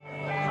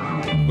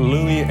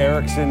Louis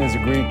Eriksson has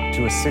agreed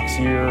to a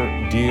 6-year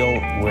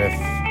deal with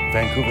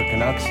Vancouver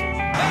Canucks. For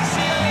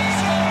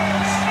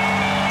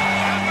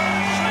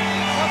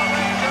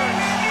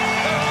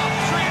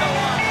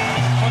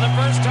the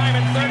first time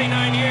in 39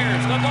 years,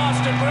 the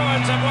Boston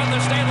Bruins have won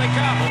the Stanley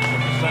Cup.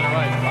 Center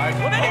right, right.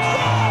 What did he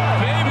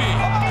score? Baby!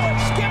 Oh,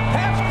 it skipped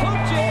past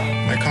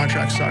Cloutier. My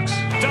contract sucks.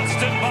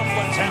 Dustin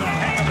Byfuglien's had a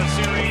heck of a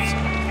series,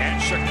 and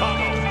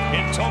Chicago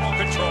in total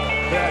control.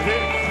 Yeah,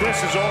 this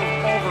is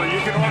over.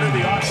 You can order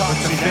the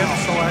autopsy With the now.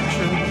 fifth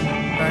selection,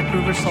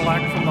 Vancouver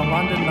select from the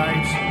London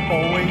Knights,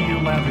 Ole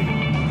Ulevy.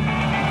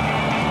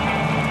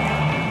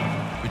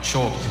 We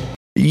choked.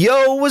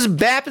 Yo, what's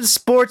bappin'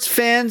 sports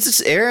fans?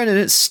 It's Aaron and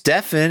it's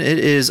Stefan. It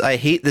is I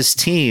Hate This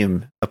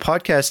Team, a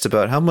podcast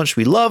about how much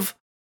we love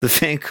the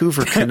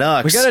Vancouver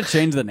Canucks. We gotta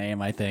change the name,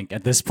 I think,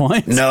 at this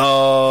point.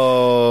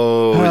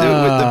 No,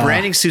 the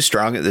branding's too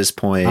strong at this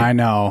point. I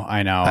know.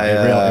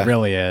 It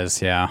really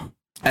is, yeah.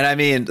 And I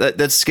mean,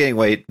 that's getting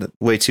way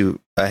too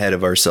ahead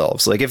of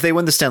ourselves. Like, if they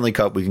win the Stanley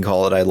Cup, we can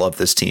call it I Love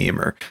This Team,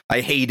 or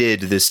I Hated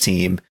This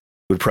Team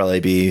would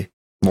probably be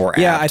more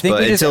Yeah, apt. I think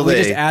but we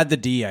just add the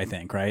D, I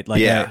think, right?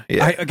 Like, Yeah.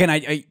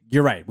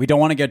 You're right. We don't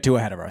want to get too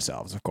ahead of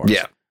ourselves, of course.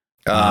 Yeah.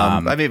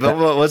 I mean, but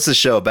what's the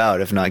show about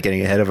if not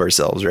getting ahead of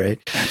ourselves, right?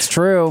 That's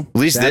true. At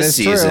least That this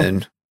is true.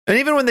 season. And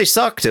even when they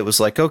sucked, it was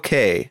like,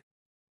 okay,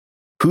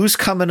 who's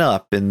coming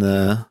up in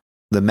the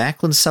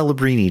Macklin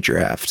Celebrini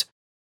draft?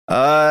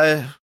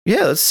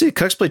 Yeah, let's see.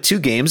 Canucks played 2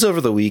 games over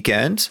the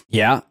weekend.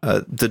 Yeah.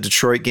 The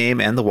Detroit game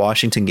and the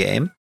Washington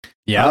game.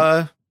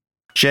 Yeah.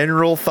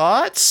 General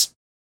thoughts?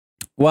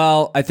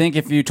 Well, I think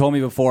if you told me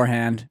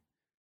beforehand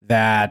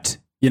that,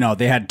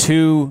 they had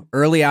 2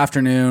 early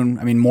afternoon,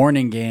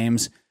 morning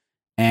games,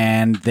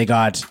 and they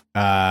got,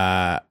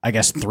 I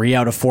guess, 3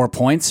 out of 4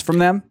 points from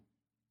them.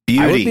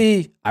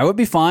 Beauty. I would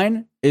be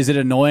fine. Is it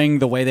annoying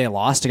the way they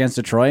lost against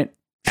Detroit?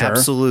 Sure.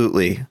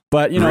 Absolutely.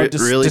 But, really?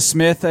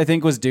 DeSmith, I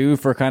think, was due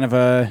for kind of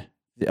a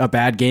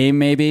bad game,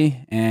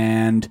 maybe.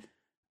 And,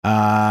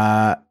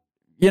 Detroit,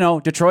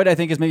 I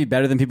think, is maybe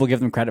better than people give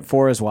them credit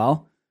for as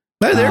well.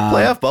 They're a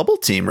playoff bubble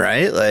team,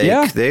 right?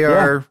 Like, they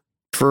are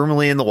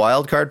firmly in the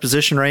wild card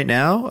position right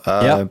now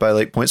by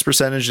like points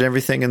percentage and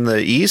everything in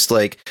the East.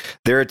 Like,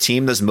 they're a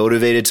team that's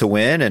motivated to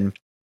win. And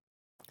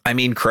I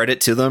mean,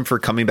 credit to them for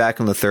coming back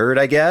in the third,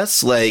 I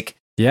guess. Like,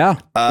 yeah,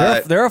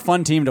 they're a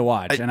fun team to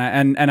watch.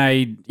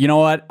 I you know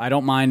what? I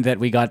don't mind that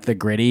we got the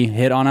gritty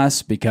hit on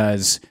us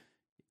because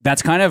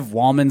that's kind of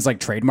Wallman's like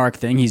trademark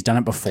thing. He's done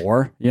it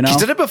before, He's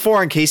done it before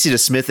on Casey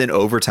DeSmith in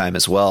overtime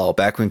as well,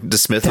 back when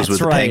DeSmith was with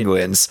the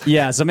Penguins.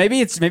 Yeah, so maybe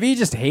he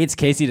just hates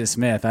Casey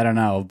DeSmith. I don't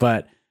know,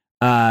 but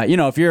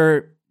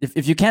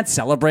if you can't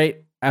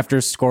celebrate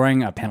after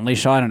scoring a penalty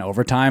shot in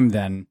overtime,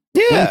 then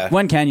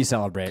when can you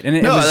celebrate?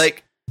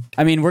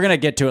 And we're gonna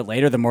get to it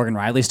later, the Morgan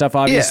Riley stuff,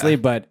 obviously,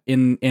 but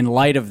in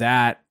light of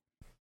that,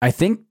 I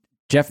think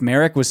Jeff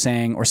Merrick was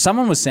saying, or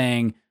someone was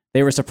saying,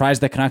 they were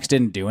surprised the Canucks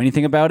didn't do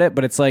anything about it,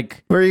 but it's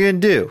like, what are you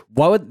going to do?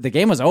 The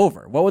game was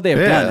over. What would they have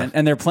done?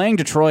 And they're playing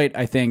Detroit,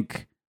 I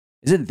think,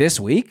 is it this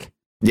week?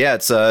 Yeah,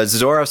 it's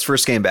Zadorov's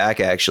first game back,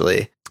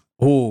 actually.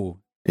 Ooh.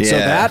 Yeah. So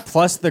that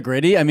plus the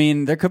gritty,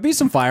 there could be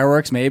some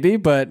fireworks maybe,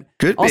 but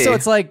also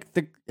it's like,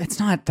 it's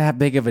not that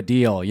big of a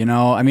deal,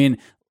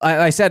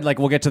 I said, like,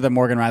 we'll get to the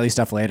Morgan Riley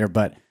stuff later,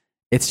 but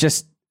it's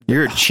just,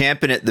 you're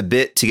champing at the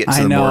bit to get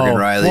to the Morgan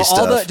Riley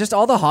stuff.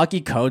 All the hockey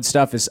code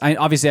stuff is,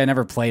 obviously I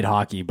never played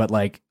hockey, but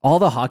like all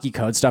the hockey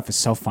code stuff is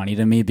so funny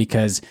to me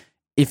because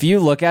if you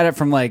look at it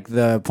from like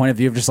the point of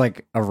view of just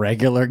like a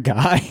regular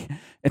guy,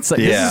 it's like,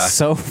 this is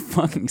so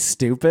fucking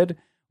stupid.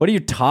 What are you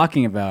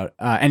talking about?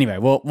 Anyway,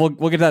 we'll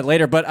get to that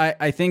later, but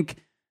I think,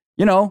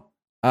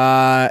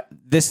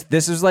 this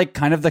is like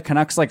kind of the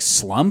Canucks like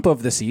slump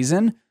of the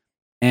season,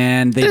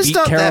 and they beat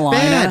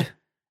Carolina.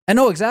 I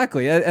know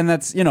exactly, and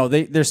that's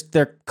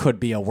there could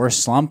be a worse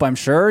slump. I'm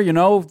sure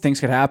things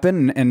could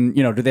happen, and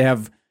do they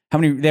have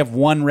They have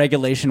 1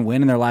 regulation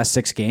win in their last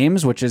 6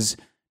 games, which is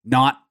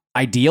not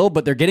ideal,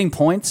 but they're getting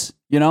points,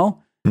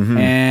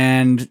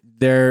 and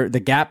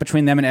the gap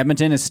between them and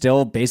Edmonton is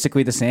still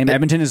basically the same.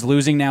 Edmonton is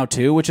losing now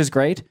too, which is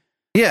great.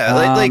 Yeah,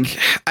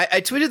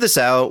 I tweeted this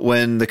out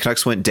when the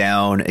Canucks went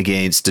down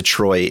against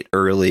Detroit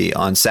early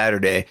on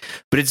Saturday,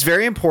 but it's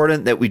very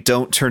important that we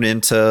don't turn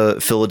into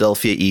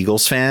Philadelphia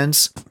Eagles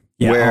fans.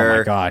 Yeah, where oh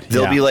my God,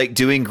 they'll be like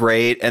doing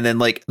great, and then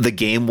like the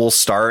game will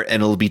start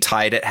and it'll be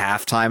tied at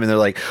halftime, and they're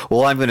like,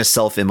 well, I'm going to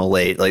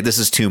self-immolate. Like, this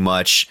is too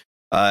much.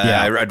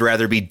 I'd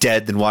rather be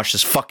dead than watch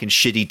this fucking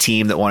shitty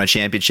team that won a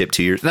championship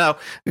 2 years. Now,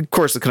 of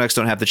course, the Canucks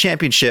don't have the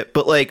championship,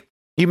 but like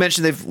you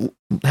mentioned,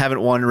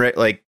 haven't won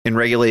in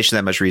regulation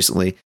that much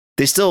recently.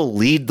 They still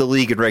lead the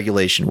league in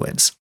regulation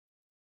wins.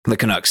 The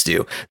Canucks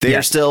do. They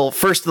are still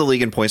first in the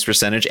league in points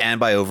percentage and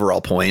by overall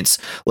points.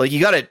 Like,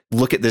 you got to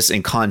look at this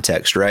in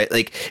context, right?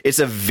 Like, it's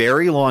a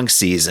very long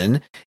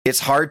season. It's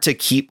hard to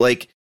keep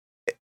like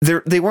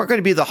they weren't going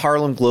to be the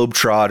Harlem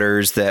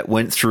Globetrotters that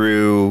went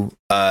through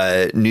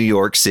New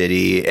York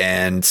City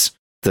and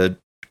the,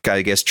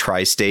 I guess,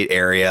 tri-state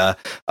area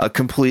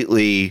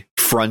completely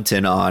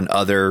fronting on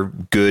other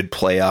good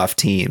playoff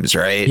teams,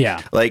 right?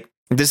 Yeah. Like,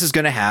 this is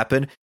going to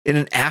happen in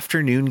an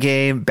afternoon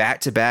game,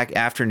 back-to-back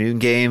afternoon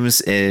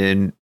games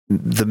in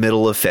the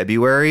middle of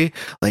February.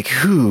 Like,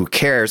 who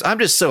cares? I'm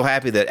just so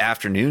happy that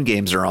afternoon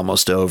games are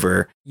almost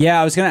over. Yeah,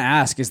 I was going to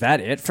ask, is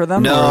that it for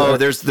them? No,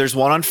 there's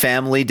one on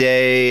Family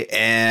Day,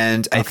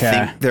 and I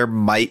think there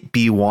might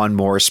be one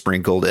more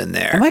sprinkled in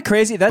there. Am I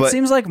crazy? That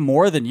seems like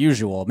more than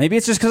usual. Maybe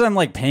it's just because I'm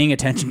like paying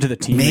attention to the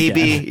team.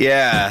 Maybe, again.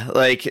 yeah.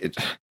 Like,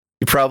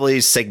 you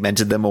probably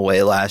segmented them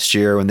away last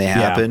year when they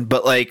happened,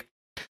 but like,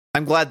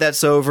 I'm glad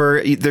that's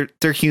over.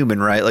 They're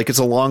human, right? Like, it's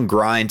a long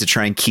grind to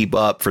try and keep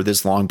up for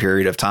this long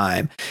period of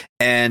time.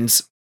 And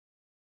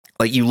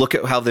like, you look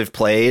at how they've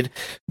played,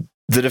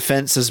 the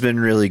defense has been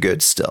really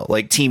good still,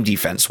 like team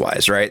defense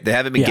wise, right? They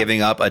haven't been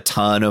giving up a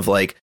ton of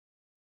like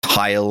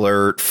high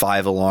alert,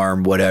 5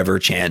 alarm, whatever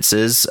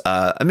chances.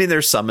 I mean,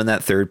 there's some in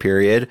that third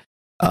period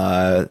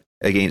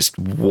against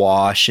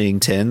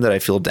Washington that I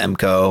feel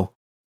Demko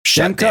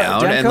shut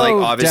down. And like,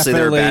 obviously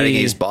they're bad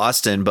against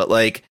Boston, but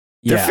like,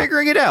 they're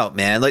figuring it out,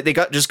 man. Like, they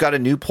just got a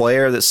new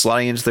player that's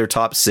slotting into their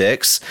top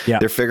 6. Yeah.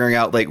 They're figuring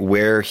out like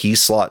where he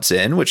slots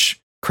in, which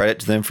credit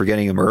to them for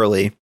getting him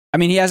early. I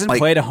mean, he hasn't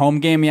played a home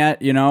game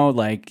yet, you know,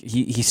 like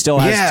he still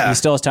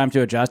has time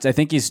to adjust. I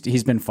think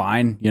he's been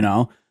fine, you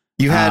know.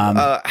 You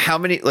had how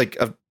many, like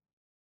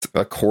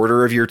a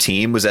quarter of your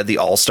team was at the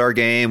All-Star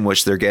game,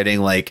 which they're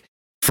getting like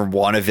from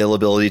one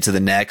availability to the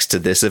next to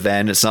this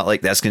event. It's not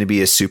like that's going to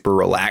be a super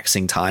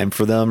relaxing time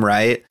for them,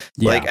 right?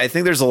 Yeah. Like, I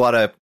think there's a lot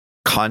of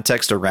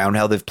context around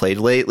how they've played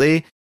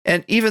lately,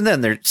 and even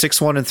then they're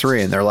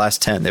 6-1-3 in their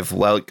last 10. They've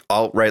like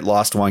outright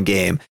lost one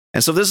game,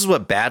 and so this is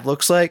what bad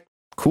looks like.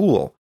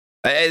 Cool.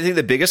 I think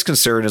the biggest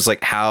concern is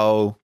like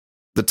how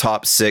the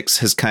top 6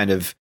 has kind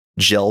of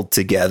gelled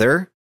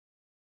together.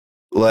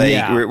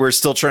 Like, we're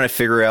still trying to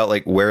figure out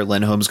like where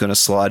Lindholm's going to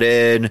slot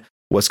in,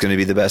 what's going to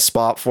be the best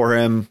spot for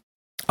him.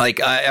 Like,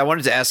 I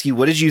wanted to ask you,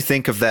 what did you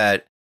think of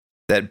that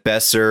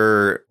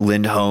Besser,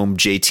 Lindholm,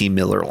 JT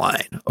Miller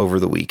line over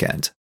the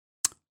weekend?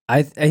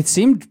 It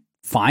seemed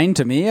fine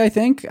to me, I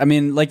think. I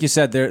mean, like you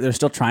said, they're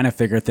still trying to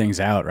figure things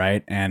out,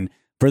 right? And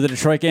for the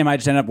Detroit game, I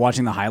just ended up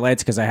watching the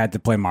highlights because I had to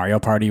play Mario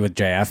Party with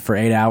JF for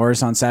 8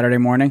 hours on Saturday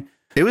morning.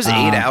 It was 8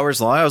 hours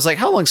long. I was like,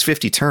 how long's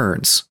 50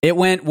 turns? It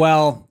went,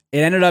 well, it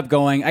ended up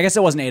going, I guess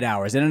it wasn't 8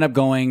 hours. It ended up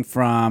going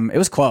from, it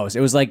was close. It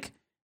was like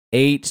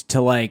 8 to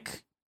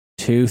like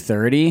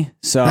 2:30.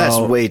 So that's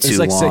way too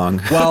like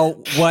long.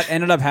 Well, what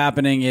ended up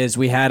happening is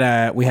we had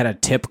a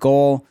tip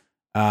goal,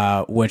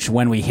 which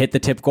when we hit the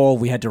tip goal,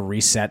 we had to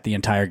reset the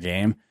entire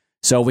game.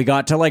 So we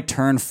got to like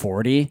turn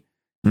 40.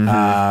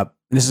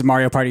 This is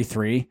Mario Party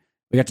 3.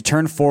 We got to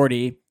turn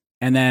 40,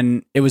 and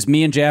then it was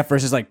me and Jeff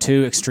versus like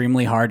 2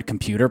 extremely hard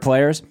computer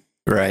players.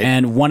 Right.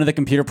 And one of the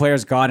computer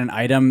players got an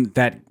item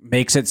that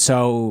makes it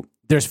so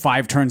there's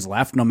 5 turns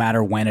left no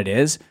matter when it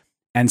is.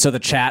 And so the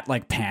chat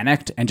like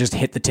panicked and just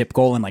hit the tip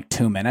goal in like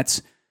 2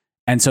 minutes.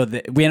 And so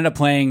we ended up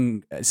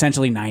playing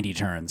essentially 90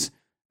 turns.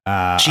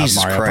 Jesus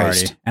Mario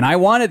Christ. Party. And I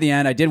won at the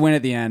end. I did win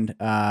at the end.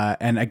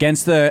 And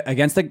against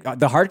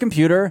the hard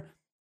computer,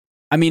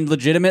 I mean,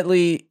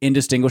 legitimately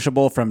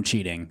indistinguishable from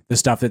cheating, the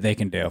stuff that they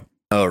can do.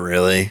 Oh,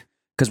 really?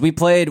 Because we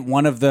played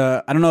one of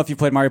the, I don't know if you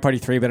played Mario Party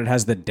 3, but it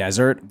has the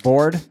desert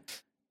board.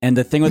 And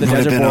the thing with the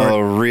desert board, it's been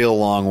a real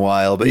long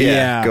while, but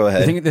yeah, go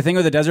ahead. The thing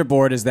with the desert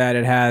board is that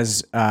it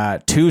has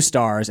 2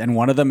 stars, and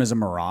one of them is a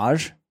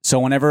mirage. So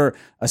whenever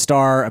a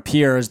star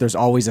appears, there's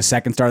always a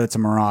second star that's a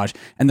mirage,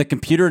 and the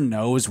computer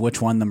knows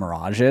which one the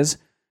mirage is.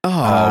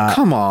 Oh,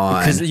 come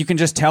on. Because you can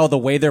just tell the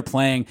way they're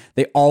playing,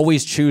 they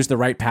always choose the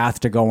right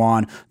path to go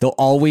on. They'll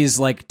always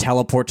like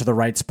teleport to the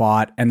right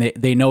spot, and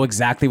they know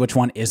exactly which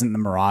one isn't the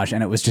mirage.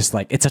 And it was just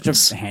like, it's such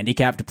a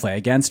handicap to play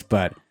against,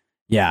 but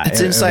yeah. It's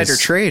insider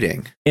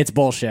trading. It's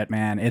bullshit,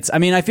 man. I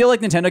mean, I feel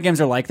like Nintendo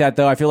games are like that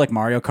though. I feel like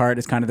Mario Kart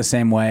is kind of the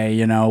same way,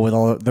 you know,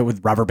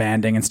 with rubber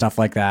banding and stuff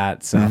like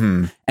that.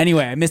 So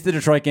anyway, I missed the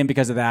Detroit game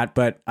because of that,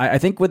 but I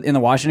think in the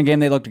Washington game,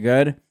 they looked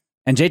good.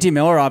 And JT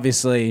Miller,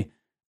 obviously,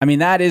 I mean,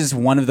 that is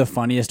one of the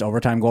funniest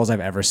overtime goals I've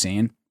ever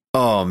seen.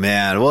 Oh,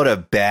 man. What a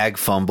bag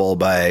fumble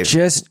by... It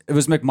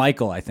was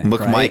McMichael, I think.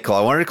 McMichael. Right?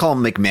 I wanted to call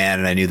him McMahon,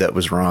 and I knew that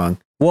was wrong.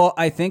 Well,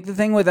 I think the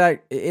thing with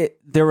that,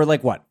 there were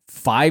like,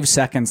 5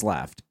 seconds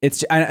left.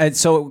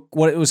 So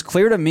what it was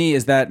clear to me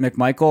is that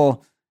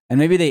McMichael, and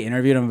maybe they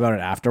interviewed him about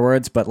it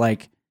afterwards, but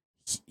like,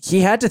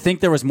 he had to think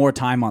there was more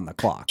time on the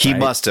clock. He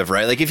must have,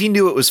 right? Like, if he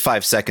knew it was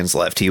 5 seconds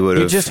left, he would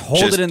have just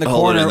hold it in the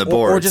corner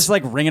or just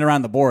like ring it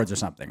around the boards or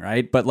something,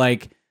 right? But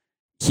like,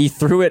 he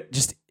threw it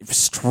just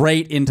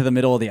straight into the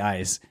middle of the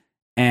ice.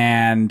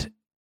 And,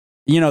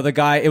 you know, the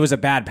guy, it was a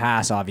bad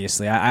pass,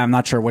 obviously. I'm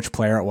not sure which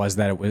player it was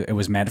that it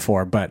was meant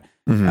for, but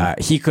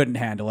he couldn't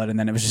handle it. And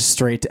then it was just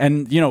straight.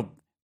 And, you know,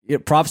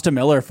 props to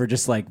Miller for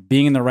just like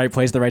being in the right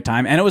place at the right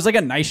time. And it was like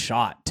a nice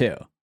shot, too.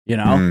 You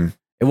know,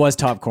 it was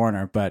top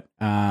corner. But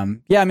yeah,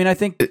 I mean, I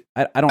think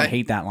I don't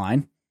hate that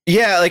line.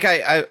 Yeah, like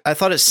I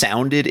thought it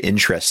sounded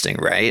interesting,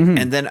 right?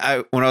 And then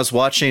when I was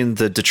watching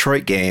the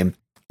Detroit game,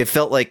 it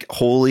felt like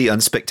wholly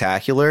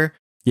unspectacular.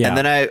 Yeah. And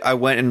then I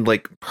went and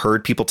like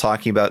heard people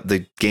talking about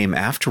the game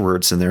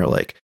afterwards, and they're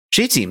like,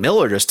 JT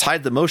Miller just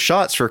tied the most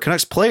shots for a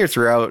Canucks player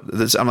throughout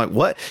this. I'm like,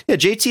 what? Yeah,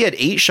 JT had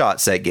 8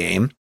 shots that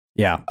game.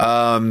 Yeah.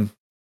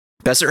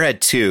 Besser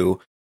had 2.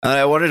 And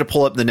I wanted to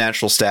pull up the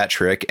natural stat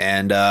trick,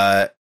 and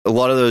a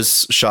lot of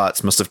those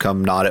shots must have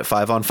come not at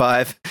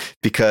 5-on-5,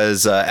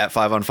 because at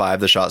 5-on-5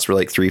 the shots were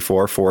like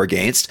 3-4, 4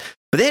 against,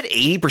 but they had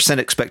 80%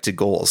 expected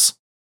goals,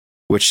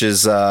 which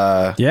is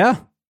kind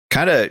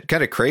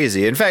of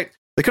crazy. In fact,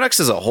 the Canucks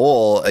as a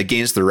whole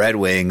against the Red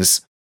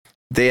Wings,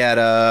 they had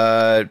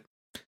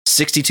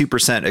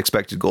 62%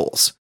 expected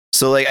goals.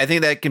 So like I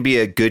think that can be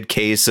a good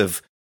case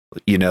of,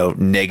 you know,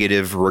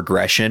 negative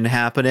regression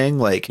happening.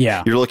 Like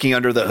you're looking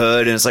under the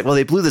hood and it's like, well,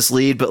 they blew this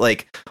lead, but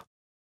like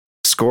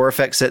score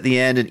effects at the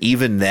end, and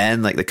even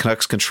then like the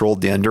Canucks controlled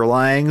the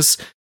underlyings,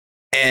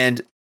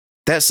 and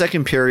that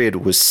second period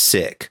was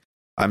sick.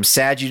 I'm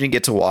sad you didn't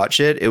get to watch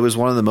it. It was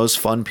one of the most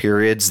fun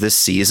periods this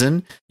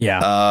season.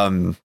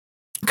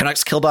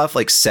 Canucks killed off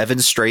like 7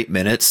 straight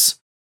minutes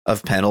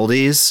of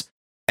penalties,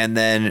 and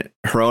then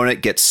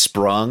Hronek gets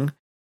sprung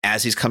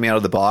as he's coming out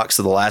of the box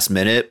at the last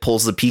minute,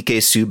 pulls the PK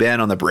Subban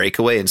on the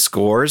breakaway and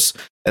scores.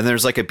 And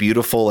there's like a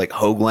beautiful like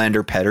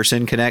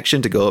Höglander-Pettersson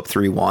connection to go up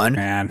 3-1.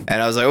 Man.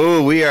 And I was like,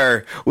 oh, we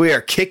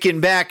are kicking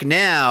back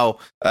now.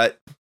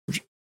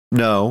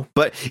 No,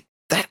 but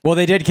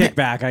they did kick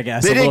back, I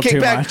guess. They did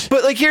kick back, much.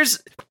 but like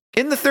here's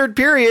in the third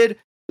period,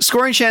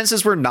 scoring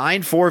chances were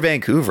 9-4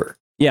 Vancouver.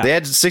 Yeah, they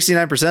had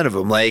 69% of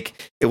them.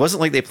 Like it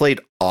wasn't like they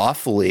played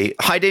awfully.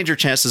 High danger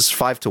chances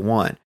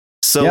 5-1.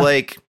 So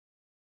like,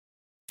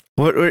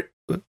 what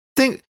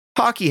think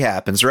hockey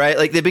happens, right?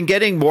 Like they've been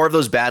getting more of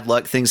those bad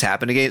luck things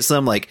happen against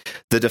them, like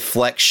the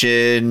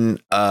deflection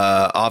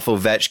off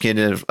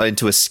Ovechkin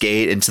into a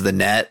skate into the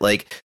net.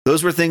 Like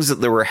those were things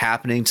that were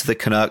happening to the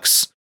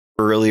Canucks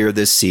earlier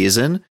this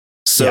season.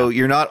 So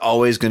you're not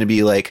always going to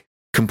be like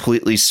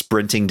completely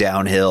sprinting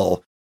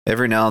downhill.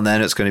 Every now and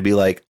then it's going to be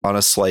like on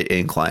a slight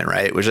incline,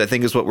 right? Which I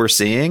think is what we're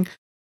seeing.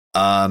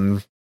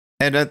 And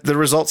the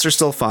results are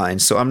still fine.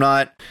 So I'm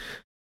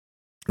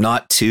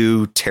not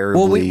too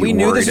terribly well, we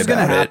knew this was going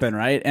to happen, it.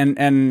 right?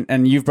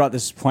 And you've brought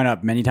this point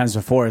up many times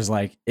before, is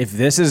like, if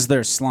this is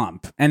their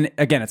slump, and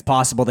again, it's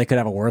possible they could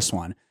have a worse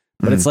one,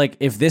 but it's like,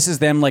 if this is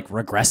them like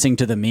regressing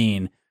to the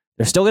mean,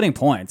 they're still getting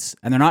points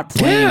and they're not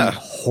playing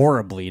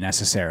horribly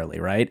necessarily,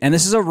 right? And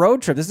this is a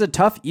road trip. This is a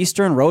tough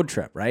Eastern road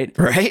trip, right?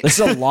 Right. This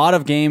is a lot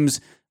of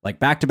games, like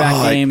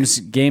back-to-back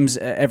games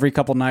every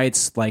couple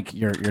nights. Like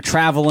you're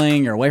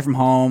traveling, you're away from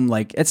home.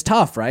 Like it's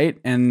tough, right?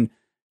 And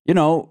you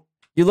know,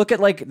 you look at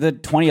like the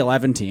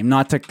 2011 team,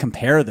 not to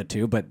compare the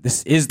two, but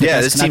this is the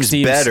best this Canucks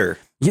team's better.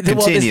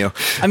 Continue.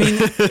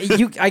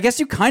 I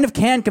guess you kind of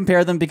can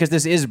compare them, because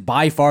this is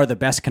by far the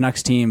best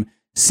Canucks team.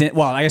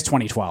 Well, I guess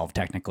 2012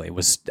 technically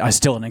was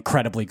still an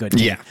incredibly good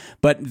team. Yeah.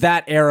 But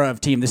that era of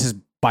team, this is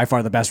by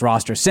far the best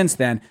roster since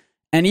then.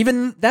 And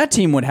even that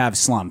team would have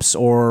slumps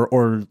or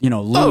lose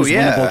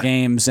winnable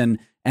games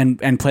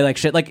and play like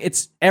shit. Like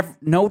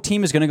no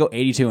team is going to go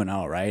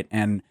 82-0, right?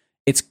 And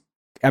it's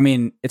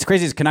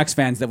crazy as Canucks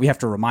fans that we have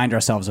to remind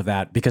ourselves of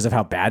that because of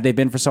how bad they've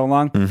been for so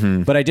long.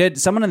 Mm-hmm. But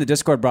someone in the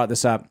Discord brought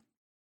this up,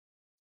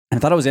 and I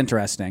thought it was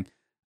interesting.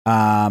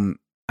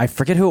 I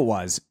forget who it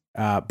was.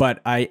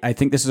 But I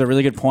think this is a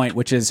really good point,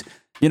 which is,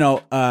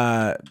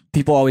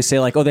 people always say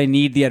like, oh, they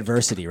need the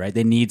adversity, right?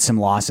 They need some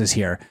losses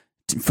here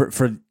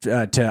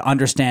to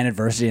understand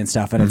adversity and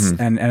stuff. And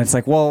it's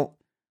like, well,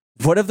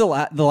 what if the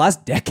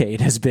last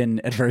decade has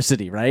been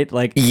adversity, right?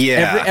 Like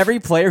every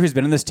player who's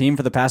been in this team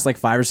for the past like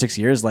 5 or 6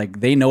 years, like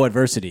they know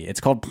adversity.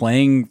 It's called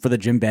playing for the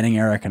Jim Benning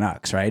era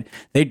Canucks, right?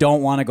 They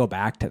don't want to go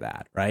back to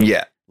that, right?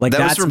 Yeah. Like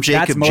that was from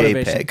Jacob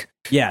JPEG.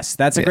 Yes,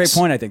 that's a great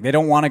point. I think they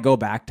don't want to go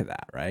back to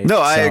that, right? No,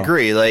 I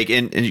agree. Like,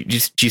 and do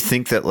you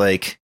think that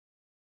like,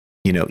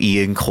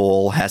 Ian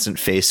Cole hasn't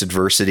faced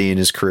adversity in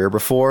his career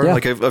before? Yeah.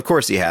 Like, of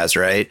course he has,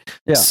 right?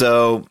 Yeah.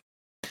 So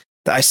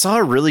I saw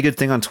a really good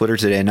thing on Twitter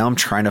today, and now I'm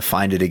trying to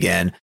find it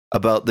again,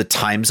 about the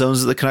time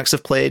zones that the Canucks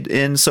have played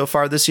in so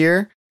far this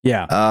year.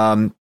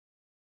 Yeah.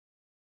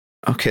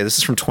 Okay, this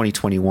is from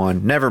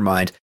 2021. Never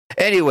mind.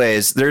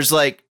 Anyways, there's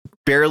like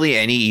barely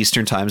any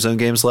Eastern time zone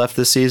games left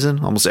this season.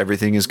 Almost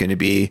everything is going to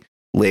be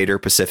later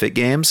Pacific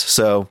games.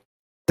 So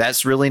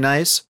that's really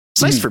nice.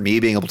 It's nice for me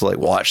being able to like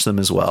watch them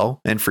as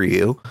well. And for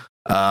you.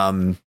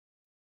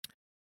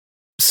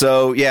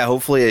 So yeah,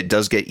 hopefully it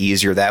does get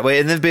easier that way.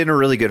 And they've been a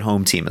really good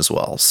home team as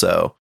well.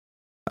 So,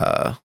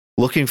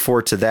 looking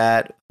forward to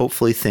that.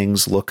 Hopefully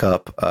things look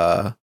up,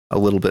 a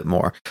little bit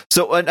more.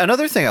 So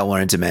another thing I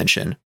wanted to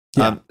mention,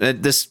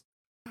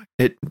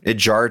 it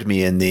jarred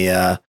me in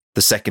the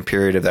second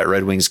period of that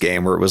Red Wings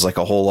game where it was like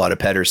a whole lot of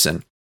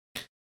Pettersson.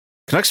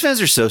 Canucks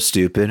fans are so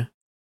stupid.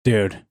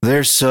 Dude.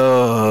 They're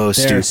so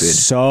stupid.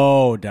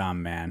 So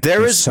dumb, man. There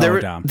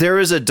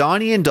was a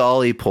Donnie and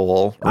Dolly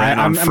poll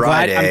on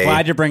Friday. I'm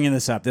glad you're bringing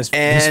this up.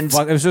 It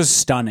was just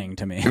stunning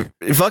to me.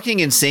 Fucking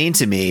insane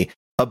to me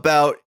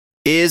about,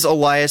 is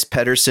Elias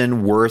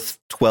Pettersson worth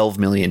 $12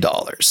 million?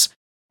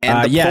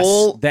 And the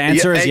poll, the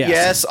answer is yes.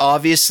 Yes,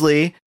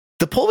 obviously.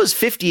 the poll was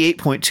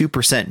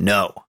 58.2%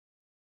 no.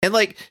 And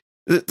like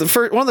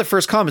one of the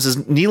first comments is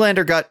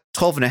Nylander got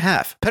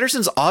 12.5.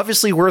 Pettersson's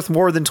obviously worth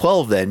more than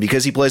 12 then,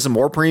 because he plays a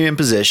more premium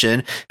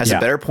position, has a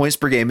better points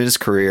per game in his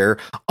career,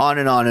 on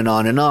and on and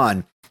on and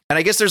on. And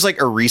I guess there's like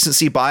a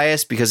recency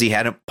bias because he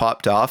hadn't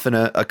popped off in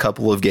a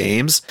couple of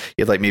games.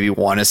 He had like maybe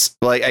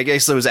like I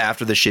guess it was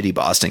after the shitty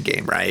Boston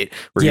game, right?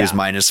 Where he was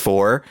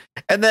 -4.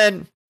 And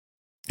then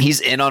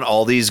he's in on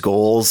all these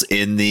goals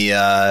in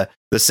the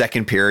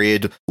second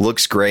period,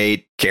 looks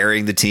great,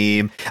 carrying the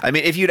team. I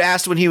mean, if you'd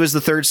asked when he was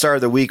the third star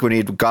of the week, when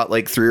he'd got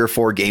like 3 or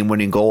 4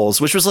 game-winning goals,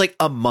 which was like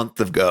a month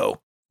ago.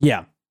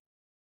 Yeah.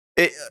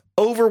 It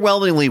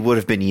overwhelmingly would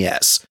have been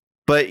yes.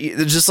 But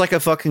just like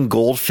a fucking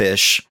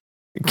goldfish,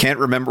 can't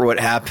remember what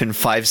happened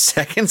 5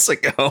 seconds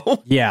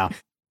ago. Yeah.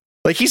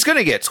 Like, he's going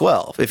to get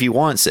 12 if he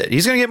wants it.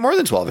 He's going to get more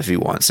than 12 if he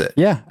wants it.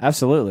 Yeah,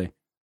 absolutely.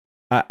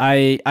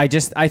 I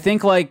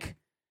think like,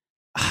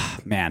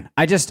 man,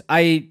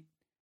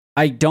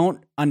 I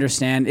don't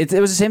understand. It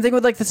was the same thing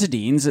with like the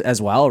Sedins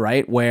as well,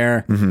 right?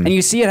 Where, and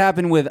you see it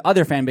happen with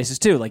other fan bases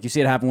too. Like you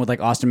see it happen with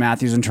like Austin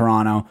Matthews in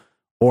Toronto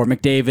or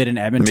McDavid in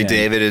Edmonton.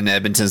 McDavid in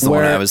Edmonton's the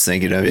one I was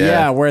thinking of.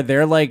 Yeah, where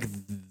they're like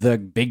the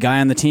big guy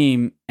on the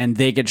team and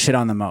they get shit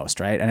on the most,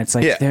 right? And it's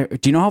like,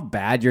 do you know how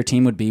bad your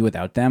team would be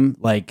without them?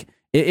 Like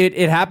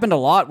it happened a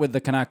lot with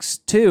the Canucks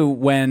too,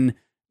 when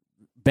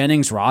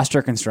Benning's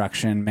roster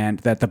construction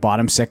meant that the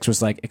bottom 6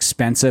 was like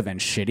expensive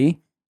and shitty.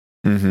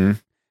 Mm-hmm.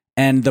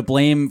 And the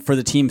blame for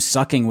the team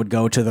sucking would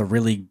go to the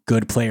really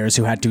good players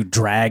who had to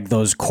drag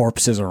those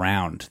corpses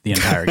around the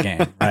entire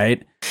game,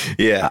 right?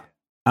 Yeah.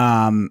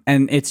 And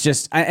it's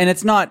just, and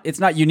it's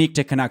not unique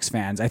to Canucks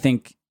fans. I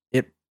think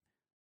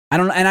I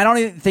don't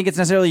even think it's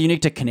necessarily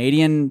unique to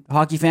Canadian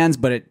hockey fans,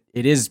 but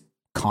it is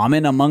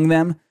common among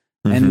them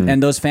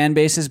and those fan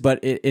bases. But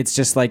it's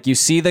just like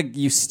it's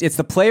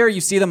the player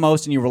you see the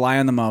most and you rely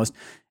on the most.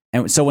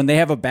 And so when they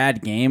have a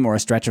bad game or a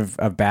stretch of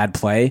bad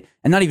play,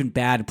 and not even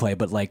bad play,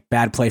 but like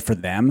bad play for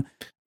them,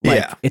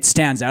 like it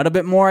stands out a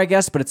bit more, I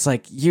guess. But it's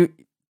like you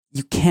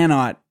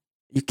can't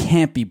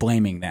be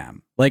blaming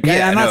them. Like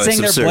I'm not saying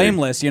they're absurd.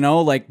 Blameless,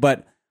 like,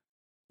 but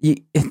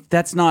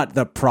that's not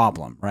the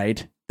problem,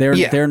 right?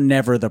 They're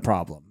never the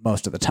problem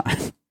most of the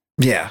time.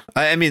 Yeah,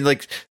 I mean,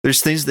 like,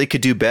 there's things they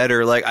could do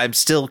better. Like, I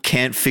still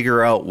can't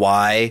figure out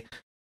why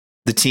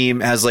the team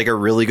has like a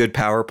really good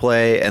power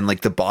play and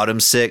like the bottom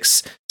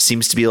 6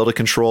 seems to be able to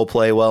control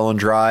play well and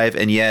drive,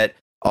 and yet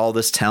all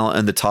this talent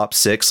in the top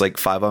 6, like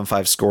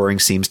 5-on-5 scoring,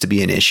 seems to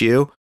be an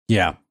issue.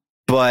 Yeah,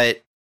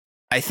 but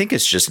I think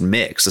it's just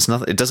mixed. It's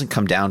not. It doesn't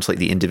come down to like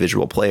the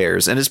individual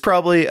players, and it's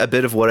probably a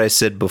bit of what I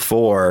said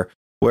before,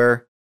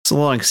 where it's a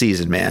long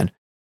season, man.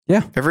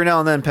 Yeah, every now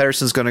and then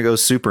Pettersson's going to go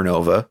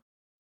supernova,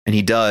 and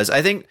he does.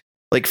 I think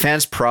like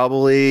fans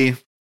probably,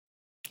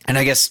 and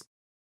I guess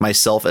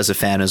myself as a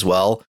fan as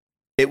well,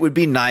 it would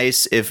be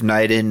nice if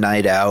night in,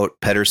 night out,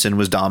 Pettersson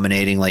was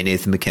dominating like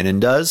Nathan MacKinnon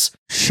does.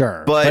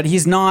 Sure. But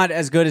he's not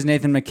as good as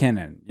Nathan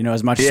MacKinnon,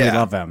 as much as we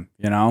love him,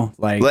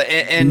 like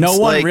and no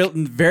one, like,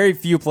 very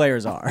few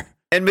players are.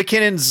 And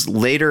McKinnon's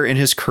later in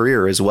his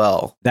career as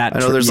well. I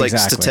know there's like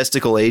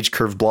statistical age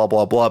curve, blah,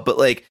 blah, blah. But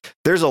like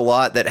there's a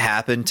lot that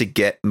happened to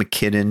get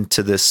MacKinnon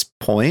to this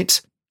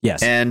point.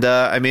 Yes. And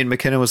I mean,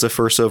 MacKinnon was a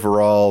first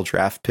overall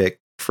draft pick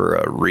for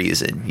a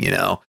reason,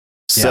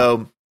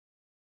 So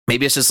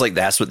maybe it's just like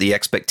that's what the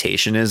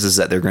expectation is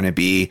that they're going to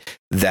be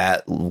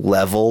that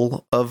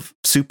level of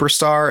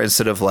superstar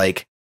instead of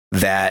like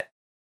that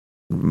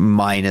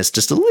minus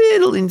just a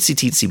little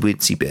teensy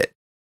weensy bit.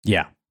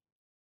 Yeah.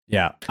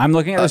 Yeah. I'm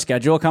looking at the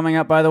schedule coming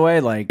up, by the way.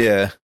 Like,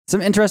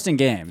 some interesting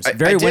games.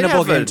 Very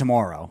winnable game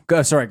tomorrow. Go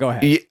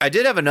ahead. I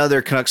did have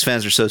another Canucks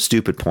fans are so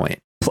stupid point.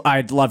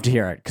 I'd love to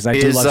hear it because I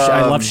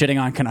love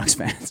shitting on Canucks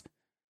fans.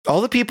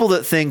 All the people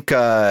that think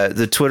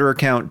the Twitter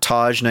account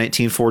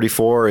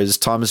Taj1944 is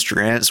Thomas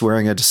Drance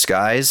wearing a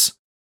disguise.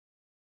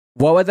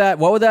 What would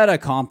that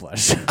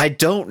accomplish? I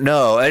don't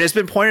know. And it's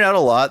been pointed out a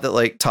lot that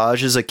like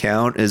Taj's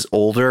account is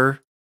older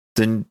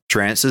than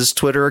Drance's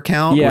Twitter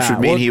account, which would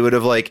mean he would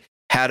have like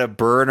had a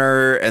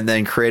burner and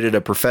then created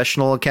a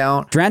professional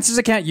account. Drance's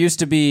account used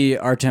to be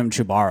Artem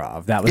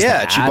Chubarov. That was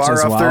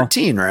Chubarov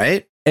 13,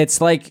 right?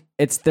 It's like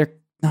it's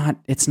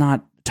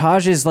not.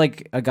 Taj is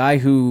like a guy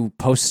who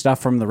posts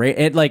stuff from the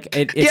radio.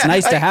 It's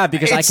nice to have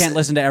because I can't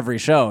listen to every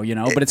show,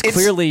 but it's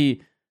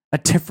clearly a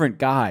different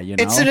guy,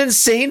 It's an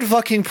insane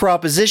fucking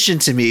proposition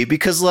to me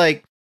because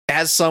like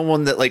as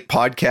someone that like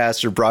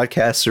podcasts or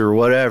broadcasts or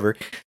whatever,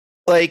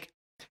 like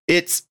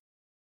it's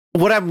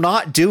what I'm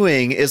not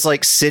doing is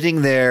like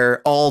sitting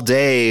there all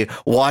day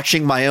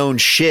watching my own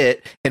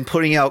shit and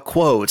putting out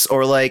quotes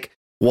or like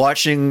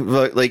watching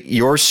like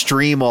your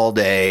stream all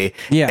day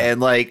and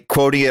like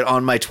quoting it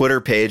on my Twitter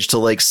page to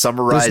like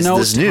summarize this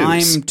news. There's no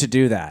time to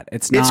do that.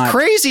 It's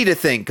crazy to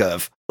think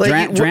of.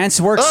 Like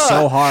Drance works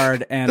so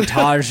hard and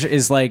Taj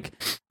is like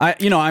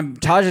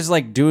Taj is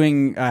like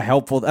doing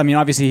helpful. I mean,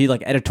 obviously he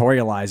like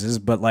editorializes,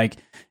 but like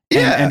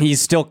and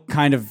he's still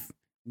kind of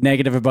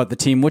negative about the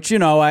team, which,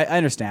 I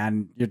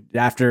understand.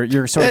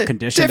 You're sort of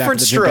conditioned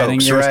different after the betting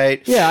strokes, years.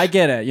 right? Yeah, I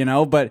get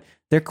it, but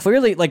they're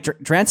clearly like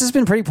Drance has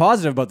been pretty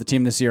positive about the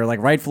team this year, like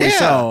rightfully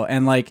so.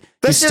 And like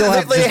you still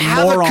have they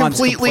have a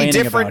completely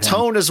different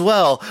tone as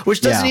well,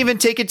 which doesn't even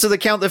take into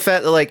account the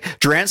fact that like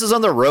Drance is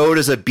on the road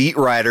as a beat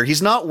writer.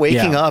 He's not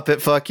waking up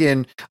at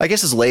fucking, I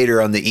guess it's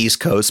later on the East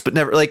Coast, but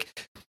never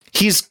like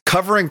he's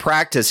covering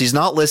practice. He's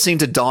not listening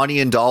to Donnie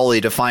and Dolly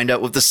to find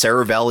out what the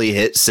Saravelli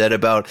hit said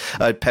about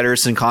a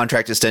Pedersen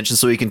contract extension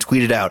so he can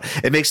tweet it out.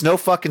 It makes no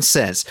fucking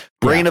sense.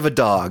 Brain of a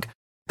dog.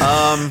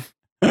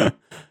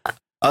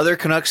 Other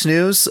Canucks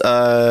news,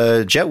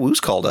 Jet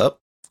Wu's called up.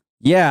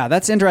 Yeah,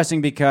 that's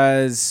interesting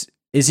because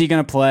is he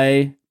going to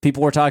play?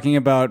 People were talking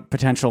about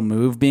potential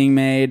move being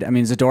made. I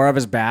mean, Zadorov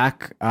is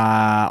back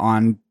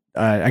on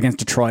against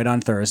Detroit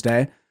on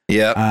Thursday.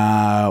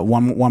 Yeah.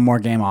 One more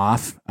game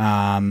off.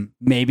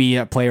 Maybe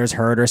a player's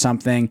hurt or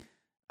something.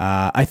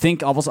 I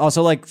think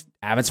also like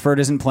Abbotsford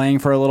isn't playing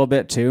for a little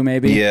bit too,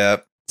 maybe. Yeah.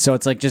 So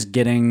it's like just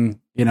getting,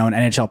 an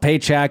NHL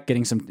paycheck,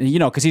 getting some,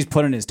 because he's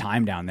putting his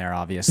time down there,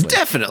 obviously.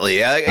 Definitely.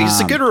 It's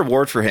a good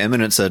reward for him,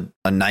 and it's a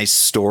nice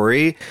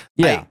story.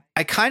 Yeah.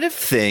 I kind of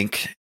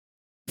think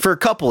for a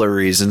couple of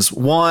reasons.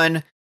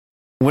 One,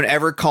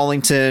 whenever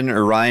Collington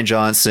or Ryan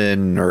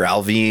Johnson or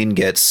Alvin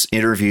gets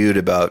interviewed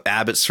about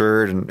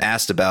Abbotsford and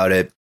asked about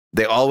it,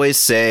 they always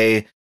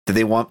say that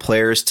they want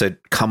players to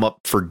come up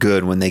for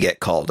good when they get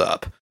called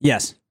up.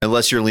 Yes.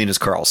 Unless you're Linus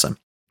Karlsson.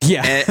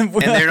 Yeah. And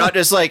they're not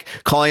just like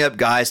calling up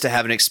guys to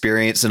have an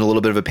experience and a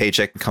little bit of a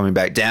paycheck and coming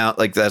back down.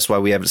 Like that's why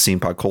we haven't seen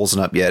Podkolzin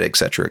up yet, et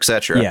cetera, et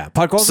cetera. Yeah.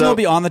 Podkolzin will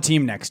be on the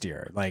team next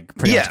year. Like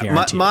pretty much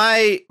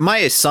guaranteed. My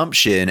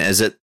assumption is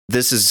that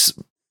this is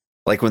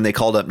like when they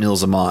called up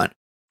Nils Amont,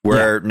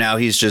 where now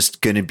he's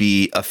just going to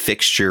be a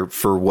fixture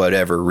for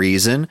whatever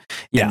reason.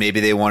 And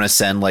maybe they want to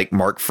send like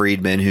Mark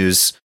Friedman,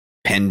 who's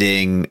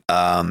pending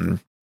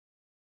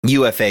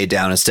UFA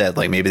down instead.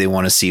 Like maybe they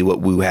want to see what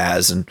Wu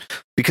has. And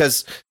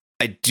because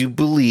I do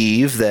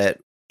believe that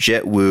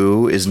Jet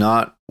Wu is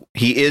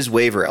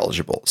waiver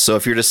eligible. So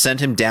if you're to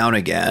send him down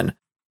again,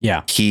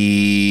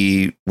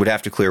 he would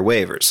have to clear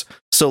waivers.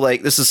 So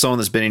like this is someone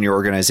that's been in your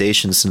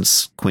organization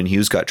since Quinn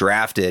Hughes got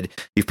drafted.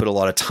 You've put a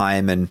lot of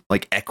time and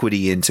like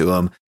equity into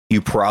him.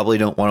 You probably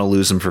don't want to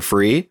lose him for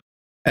free.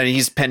 And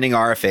he's pending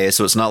RFA,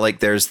 so it's not like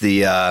there's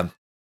they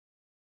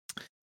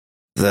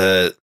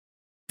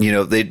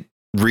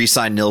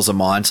re-signed Nils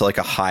Amon to like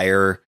a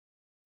higher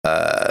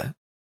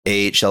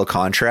AHL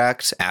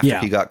contract after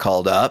he got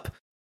called up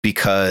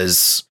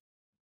because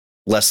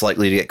less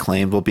likely to get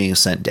claimed while being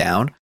sent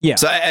down. Yeah.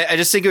 So I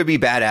just think it would be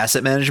bad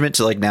asset management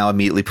to like now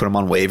immediately put him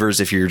on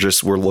waivers if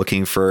we're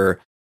looking for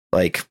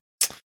like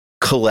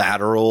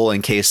collateral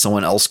in case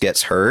someone else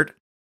gets hurt.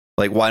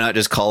 Like, why not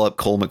just call up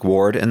Cole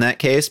McWard in that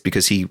case?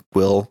 Because he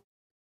will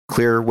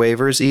clear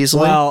waivers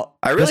easily. Well,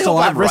 I really hope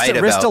I'm right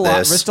about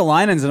this.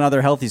 Ristolainen's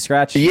another healthy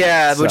scratch.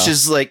 Yeah, which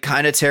is like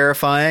kind of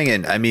terrifying.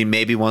 And I mean,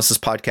 maybe once this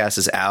podcast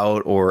is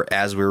out or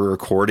as we're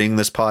recording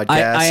this podcast.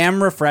 I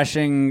am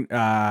refreshing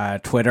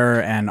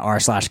Twitter and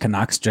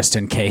r/Canucks just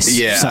in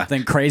case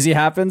something crazy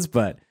happens.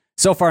 But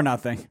so far,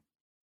 nothing.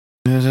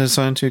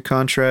 Signed 2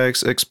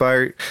 contracts,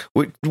 expired.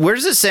 Where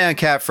does it say on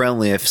Cap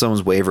Friendly if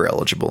someone's waiver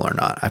eligible or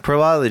not? I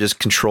probably just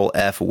Control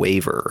F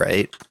waiver,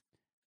 right?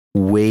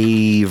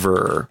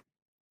 Waiver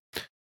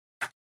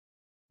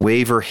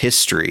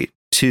history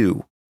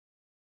 2.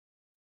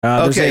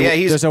 There's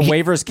a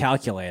waivers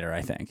calculator,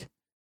 I think.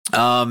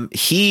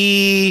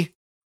 He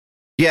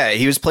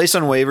was placed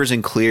on waivers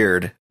and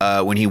cleared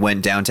when he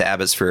went down to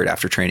Abbotsford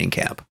after training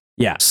camp.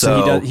 Yeah,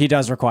 so he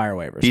does require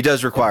waivers. He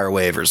does require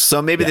waivers.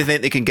 So maybe they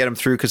think they can get him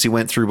through because he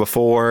went through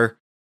before,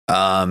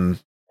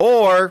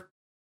 or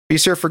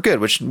he's here for good.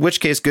 Which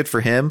case, good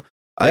for him.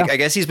 Yeah. I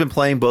guess he's been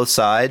playing both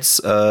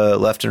sides,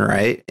 left and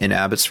right, in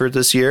Abbotsford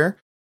this year,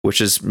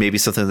 which is maybe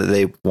something that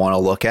they want to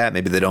look at.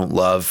 Maybe they don't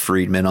love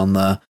Friedman on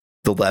the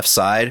left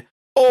side,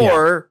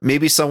 or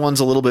maybe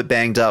someone's a little bit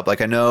banged up. Like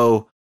I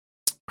know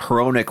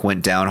Hronik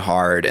went down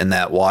hard in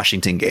that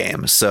Washington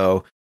game,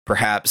 so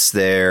perhaps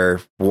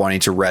they're wanting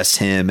to rest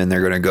him and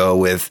they're going to go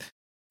with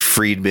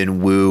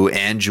Friedman, Wu,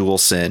 and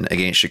Juleson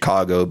against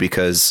Chicago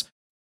because,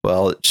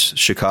 well, it's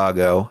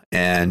Chicago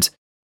and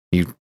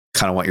you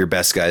kind of want your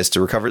best guys to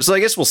recover. So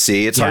I guess we'll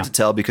see. It's hard to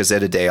tell because they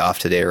had a day off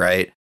today,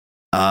 right?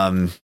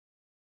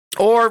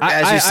 Or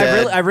as you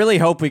said, I really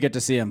hope we get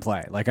to see him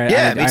play. Like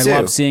I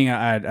love seeing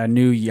a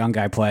new young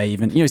guy play.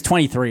 Even he's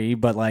 23,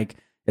 but like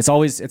it's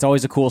always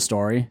a cool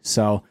story.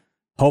 So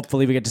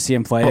hopefully we get to see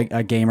him play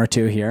a game or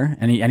two here,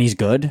 and he's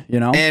good,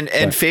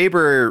 And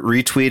Faber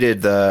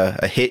retweeted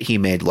a hit he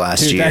made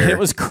last year. That hit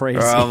was crazy.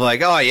 I'm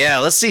like, oh yeah,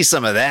 let's see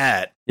some of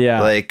that.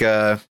 Yeah, like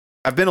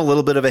I've been a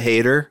little bit of a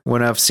hater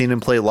when I've seen him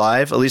play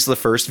live, at least the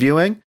first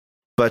viewing,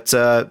 but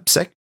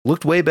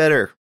looked way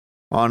better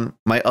on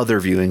my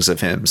other viewings of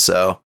him.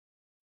 So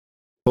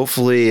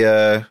hopefully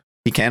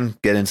he can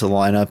get into the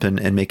lineup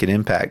and make an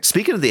impact.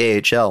 Speaking of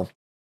the AHL,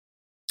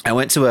 I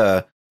went to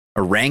a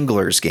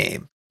Wranglers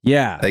game.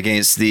 Yeah,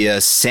 against the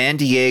San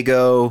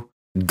Diego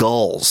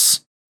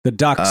Gulls. The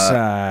Ducks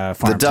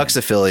farm the Ducks team.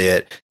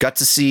 affiliate. Got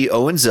to see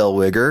Owen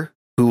Zellweger,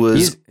 who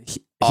was He's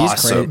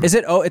awesome. crazy. Is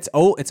it? Oh, it's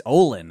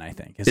Olin. I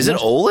think. Is it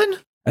Olin?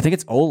 I think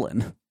it's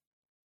Olin.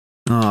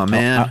 Oh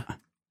man.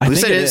 At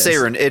least I didn't say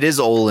it is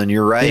Olin.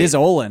 You're right. It is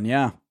Olin.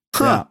 Yeah.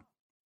 Huh.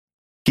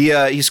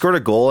 Yeah. He scored a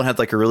goal and had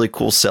like a really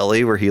cool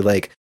celly where he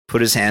like put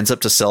his hands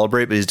up to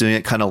celebrate, but he's doing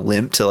it kind of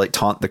limp to like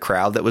taunt the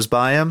crowd that was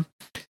by him.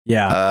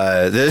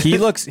 Yeah. He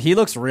looks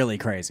really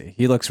crazy.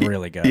 He looks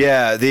really good.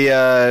 Yeah.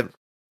 The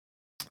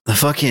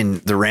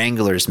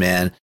Wranglers,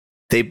 man.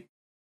 They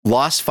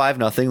lost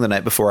 5-0 the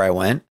night before I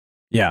went.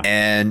 Yeah.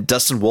 And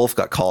Dustin Wolf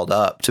got called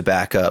up to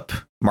back up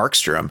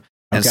Markstrom.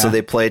 And so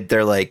they played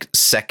their like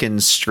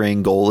second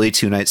string goalie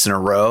 2 nights in a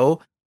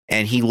row.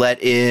 And he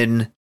let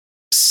in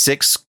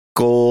 6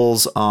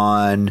 goals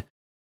on,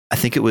 I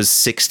think it was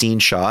 16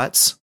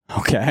 shots.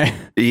 Okay.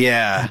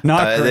 Yeah.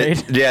 Not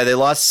great. They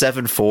lost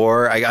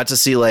 7-4. I got to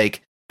see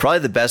like probably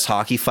the best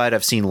hockey fight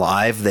I've seen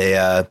live. They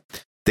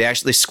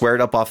actually squared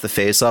up off the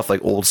faceoff,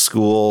 like old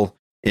school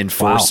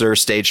enforcer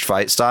staged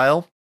fight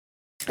style.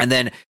 And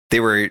then they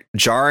were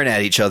jarring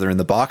at each other in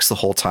the box the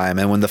whole time.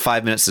 And when the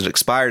 5 minutes had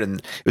expired and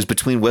it was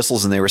between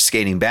whistles and they were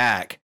skating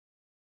back,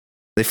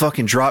 they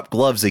fucking dropped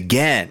gloves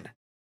again.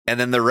 And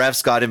then the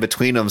refs got in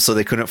between them so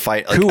they couldn't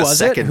fight like a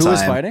second time. Who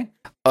was fighting?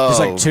 Oh, just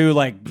like 2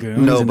 like goons.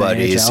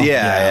 Nobodies. In the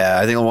AHL? Yeah.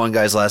 I think the one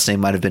guy's last name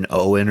might have been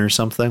Owen or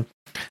something.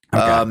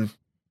 Okay.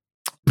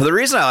 But the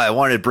reason I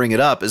wanted to bring it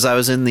up is I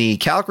was in the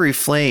Calgary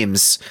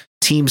Flames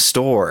team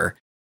store.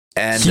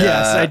 And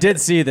yes, I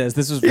did see this.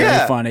 This was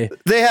very funny.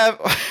 They have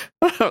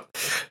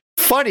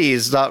funny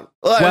is not.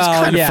 Well, it's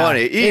kind of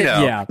funny,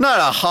 not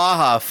a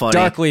ha funny.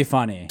 Darkly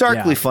funny.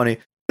 Funny.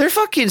 They're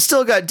fucking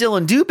still got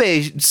Dylan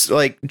Dubé's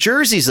like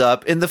jerseys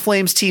up in the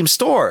Flames team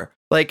store,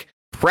 like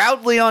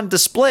proudly on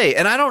display.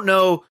 And I don't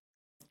know,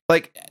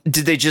 like,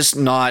 did they just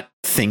not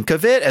think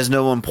of it as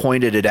no one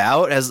pointed it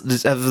out? Have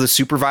the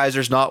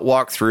supervisors not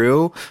walked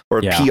through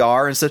or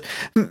PR and said,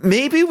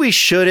 maybe we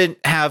shouldn't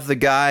have the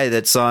guy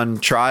that's on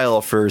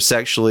trial for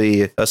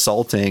sexually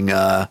assaulting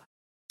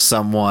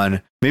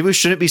someone. Maybe we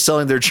shouldn't be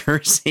selling their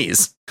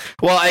jerseys.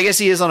 Well, I guess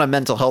he is on a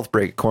mental health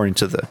break, according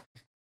to the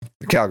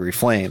Calgary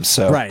Flames.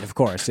 So right, of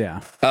course,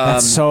 yeah.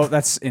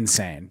 That's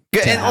insane.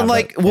 And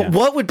like,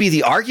 what would be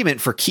the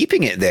argument for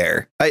keeping it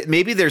there?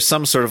 Maybe there's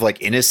some sort of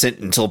like innocent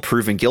until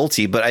proven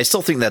guilty, but I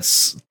still think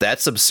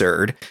that's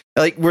absurd.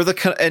 Like, what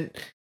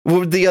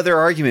would the other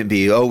argument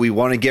be? Oh, we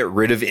want to get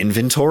rid of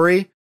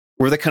inventory.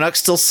 Were the Canucks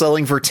still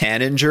selling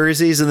Virtanen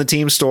jerseys in the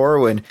team store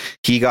when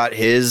he got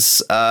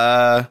his?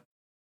 I'm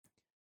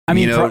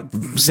sure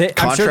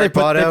they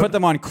put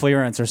them on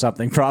clearance or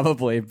something,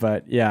 probably.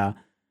 But yeah.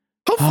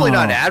 Hopefully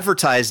not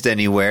advertised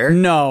anywhere.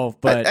 No,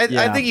 but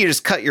I think you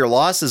just cut your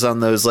losses on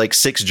those like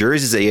 6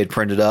 jerseys that you had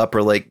printed up,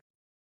 or like,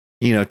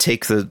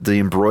 take the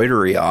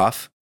embroidery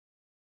off.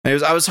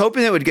 I was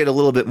hoping it would get a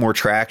little bit more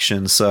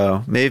traction.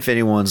 So maybe if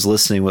anyone's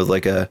listening with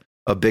like a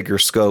bigger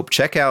scope,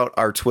 check out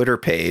our Twitter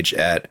page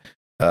at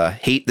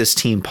Hate This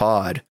Team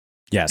Pod.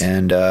 Yes,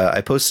 and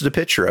I posted a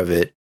picture of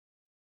it.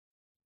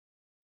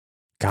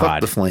 God,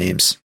 fuck the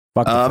Flames.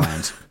 Fuck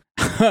the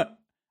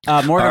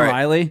Flames. Morgan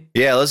Riley.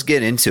 Yeah, let's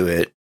get into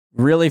it.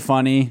 Really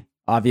funny,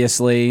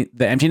 obviously.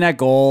 The empty net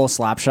goal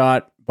slap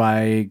shot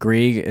by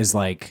Grieg is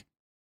like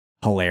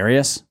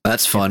hilarious.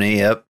 That's funny,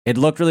 yep. It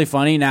looked really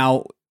funny.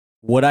 Now,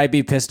 would I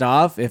be pissed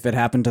off if it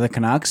happened to the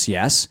Canucks?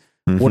 Yes.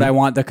 Mm-hmm. Would I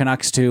want the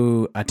Canucks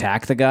to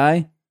attack the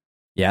guy?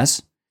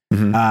 Yes.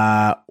 Mm-hmm.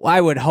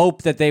 I would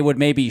hope that they would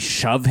maybe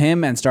shove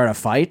him and start a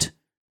fight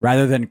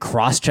rather than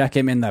cross-check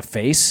him in the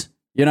face,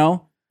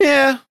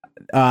 Yeah.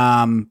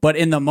 But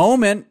in the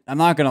moment, I'm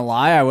not going to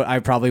lie, I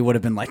probably would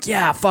have been like,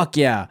 yeah, fuck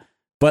yeah.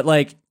 But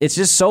like, it's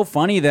just so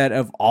funny that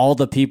of all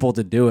the people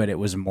to do it, it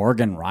was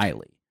Morgan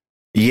Riley.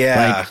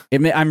 Yeah.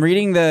 I'm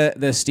reading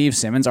the Steve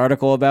Simmons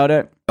article about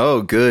it.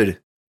 Oh, good.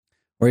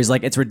 Where he's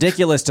like, it's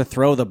ridiculous to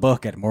throw the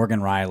book at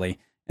Morgan Riley.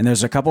 And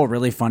there's a couple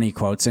really funny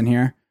quotes in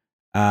here.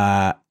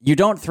 You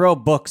don't throw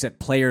books at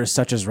players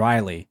such as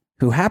Riley,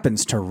 who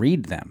happens to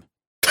read them.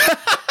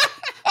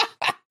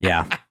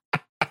 Yeah.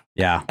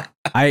 Yeah.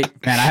 I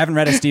haven't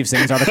read a Steve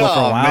Simmons article for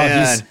a while.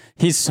 Man.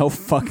 He's so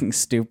fucking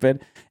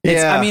stupid.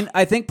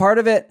 I think part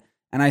of it,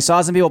 and I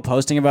saw some people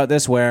posting about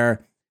this,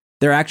 where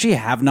there actually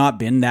have not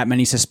been that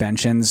many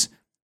suspensions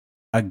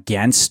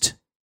against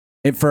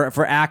it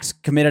for acts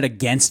committed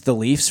against the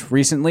Leafs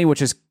recently,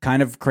 which is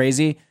kind of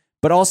crazy.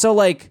 But also,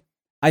 like,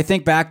 I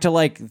think back to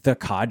like the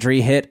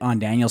Kadri hit on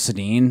Daniel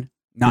Sedin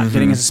not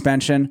getting a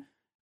suspension.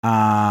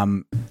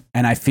 And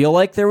I feel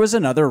like there was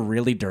another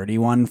really dirty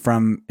one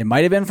it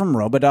might have been from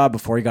Robidas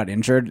before he got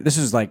injured. This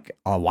was like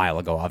a while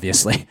ago,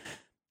 obviously.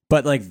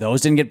 But like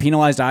those didn't get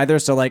penalized either.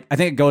 So like I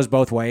think it goes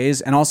both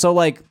ways. And also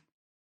like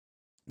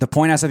the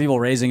point I saw people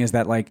raising is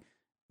that like,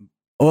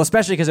 well,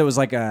 especially because it was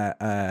like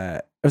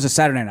it was a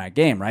Saturday night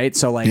game, right?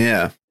 So like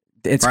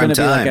it's going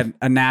to be like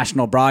a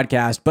national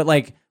broadcast. But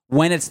like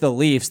when it's the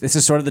Leafs, this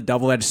is sort of the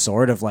double-edged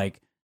sword of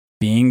like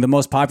being the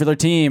most popular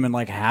team and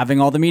like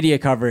having all the media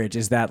coverage,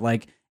 is that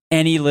like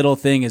any little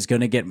thing is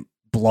going to get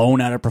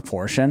blown out of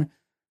proportion.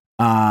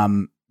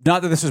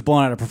 not that this was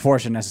blown out of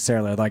proportion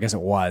necessarily, although I guess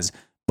it was,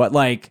 but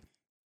like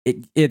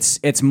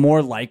it's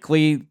more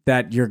likely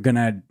that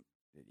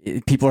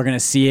people are gonna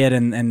see it,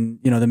 and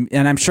you know,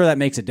 and I'm sure that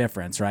makes a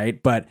difference,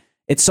 right? But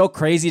it's so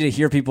crazy to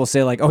hear people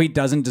say like, oh, he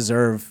doesn't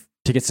deserve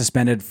to get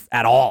suspended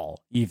at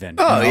all, even.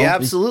 Oh, you know? He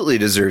absolutely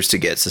deserves to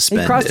get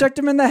suspended. He cross-checked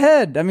him in the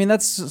head. I mean,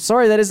 that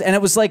is, and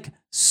it was like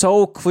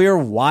so clear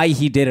why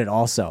he did it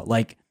also.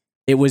 Like,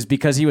 it was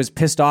because he was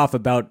pissed off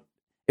about,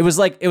 it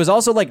was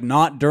also like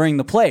not during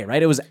the play,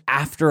 right? It was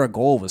after a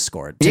goal was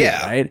scored too,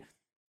 right?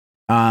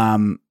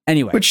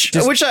 Anyway. Which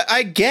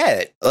I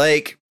get.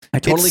 Like, I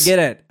totally get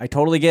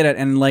it.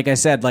 And like I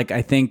said, like,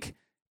 I think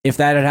if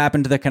that had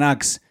happened to the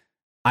Canucks,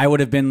 I would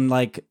have been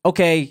like,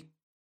 okay,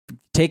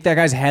 take that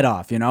guy's head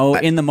off, you know,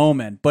 in the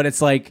moment. But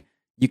it's like,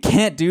 you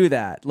can't do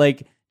that.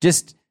 Like,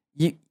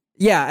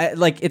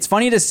 like, it's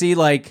funny to see,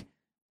 like,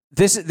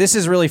 this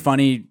is really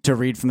funny to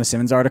read from the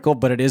Simmons article,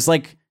 but it is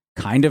like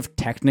kind of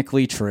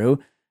technically true.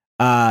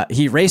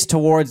 He raced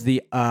towards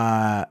the,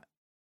 I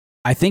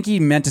think he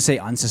meant to say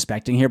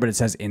unsuspecting here, but it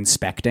says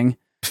inspecting.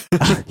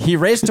 He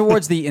raced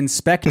towards the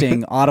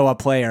inspecting Ottawa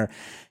player.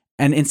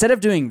 And instead of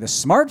doing the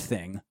smart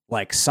thing,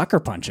 like sucker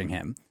punching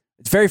him,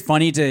 it's very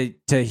funny to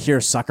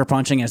hear sucker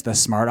punching as the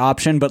smart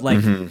option, but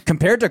like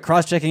compared to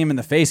cross-checking him in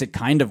the face, it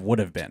kind of would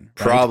have been.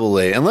 Right?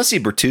 Probably, unless he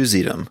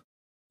Bertuzzi'd him.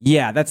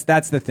 Yeah,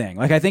 that's the thing.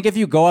 Like, I think if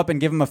you go up and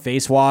give him a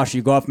face wash,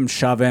 you go up and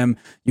shove him,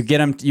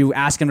 you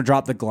ask him to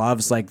drop the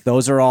gloves, like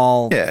those are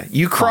all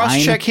you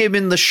cross-check him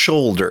in the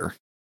shoulder.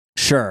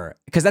 Sure,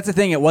 because that's the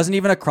thing. It wasn't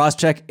even a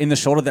cross-check in the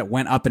shoulder that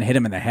went up and hit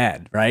him in the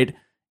head, right?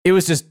 It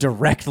was just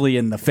directly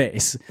in the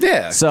face.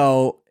 Yeah.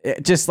 So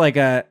just like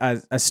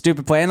a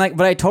stupid play. And like,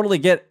 but I totally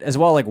get as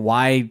well, like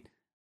why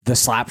the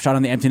slap shot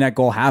on the empty net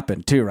goal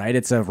happened too, right?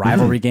 It's a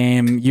rivalry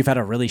game. You've had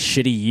a really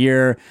shitty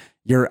year.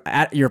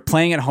 You're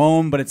playing at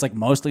home, but it's like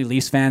mostly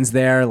Leafs fans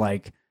there.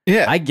 Like,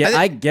 yeah, I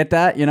get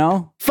that, you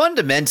know?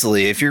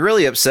 Fundamentally, if you're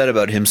really upset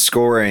about him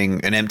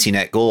scoring an empty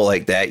net goal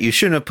like that, you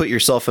shouldn't have put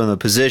yourself in the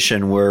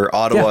position where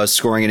Ottawa is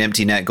scoring an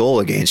empty net goal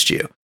against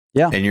you.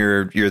 Yeah. And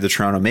you're the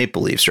Toronto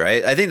Maple Leafs,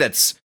 right? I think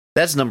that's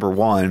number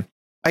one.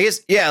 I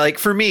guess, yeah, like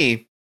for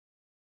me,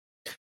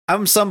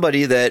 I'm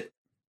somebody that,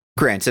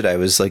 granted, I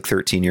was like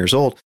 13 years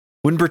old.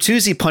 When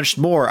Bertuzzi punched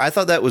Moore, I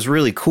thought that was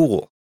really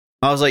cool.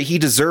 I was like, he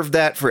deserved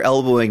that for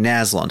elbowing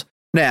Naslund.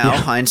 Now,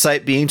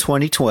 hindsight being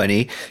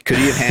 2020, could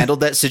he have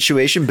handled that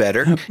situation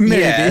better?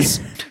 Maybe. Yes.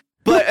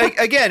 But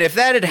again, if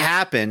that had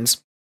happened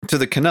to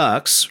the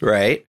Canucks,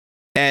 right?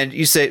 And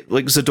you say,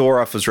 like,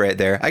 Zadorov was right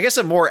there. I guess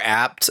a more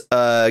apt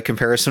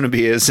comparison would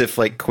be as if,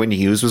 like, Quinn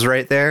Hughes was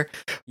right there.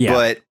 Yeah.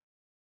 But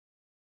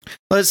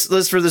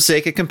let's for the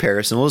sake of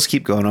comparison, we'll just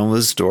keep going on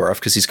with Zadorov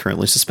because he's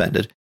currently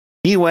suspended.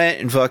 He went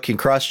and fucking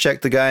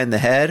cross-checked the guy in the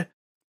head.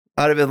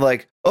 I'd have been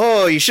like,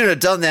 oh, you shouldn't have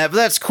done that, but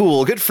that's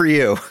cool. Good for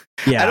you.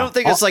 Yeah. I don't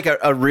think it's like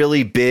a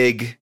really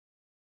big...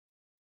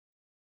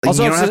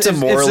 Also, you don't have to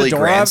morally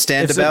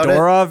grandstand about it. If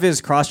Zadorov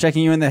is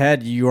cross-checking you in the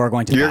head, you are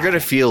going to You're going to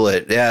feel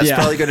it. Yeah, it's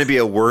probably going to be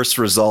a worse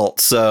result.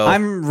 So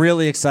I'm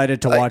really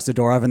excited to watch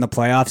Zadorov in the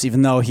playoffs,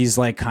 even though he's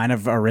like kind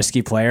of a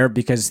risky player,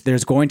 because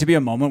there's going to be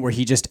a moment where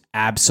he just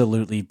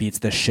absolutely beats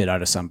the shit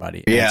out of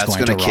somebody. Yeah, it's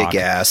going to kick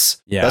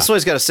ass. Yeah, that's what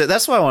he's got to say.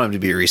 That's why I want him to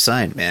be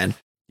re-signed, man.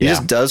 He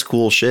just does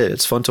cool shit.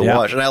 It's fun to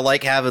watch. And I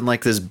like having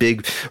like this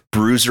big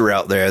bruiser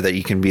out there that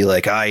you can be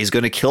like, he's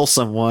going to kill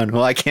someone.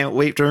 Well, I can't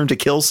wait for him to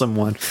kill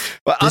someone.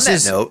 But on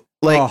that note,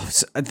 like,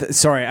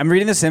 sorry, I'm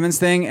reading the Simmons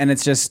thing and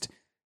it's just,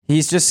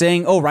 he's just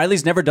saying, oh,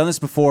 Riley's never done this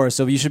before,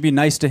 so you should be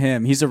nice to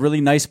him. He's a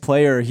really nice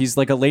player. He's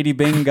like a Lady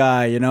Bing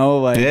guy, you know?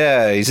 Like,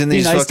 yeah, he's in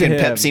these fucking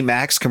Pepsi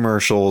Max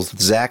commercials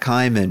with Zach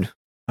Hyman.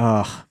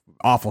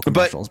 Awful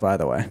commercials, by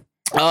the way.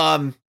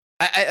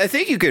 I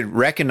think you could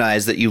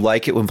recognize that you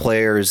like it when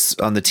players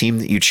on the team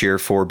that you cheer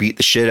for beat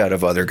the shit out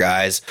of other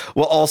guys.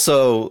 Well,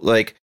 also,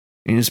 like,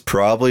 it's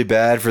probably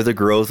bad for the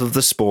growth of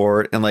the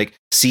sport, and like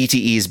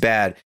CTE is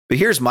bad. But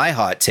here's my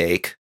hot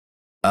take.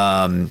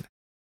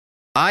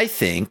 I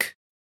think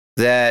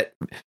that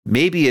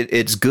maybe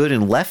it's good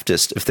and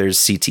leftist if there's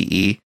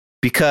CTE,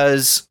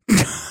 because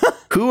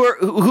who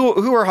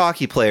are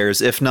hockey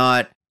players if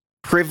not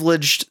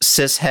privileged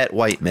cishet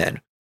white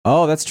men?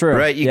 Oh, that's true.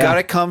 Right, you got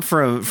to come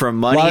from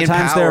money and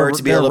power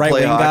to be able to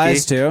play hockey.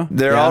 Guys too.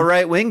 They're all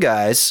right wing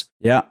guys.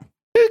 Yeah.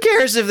 Who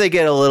cares if they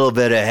get a little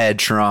bit of head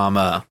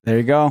trauma? There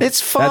you go. It's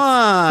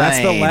fine.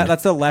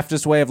 That's the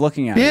leftist way of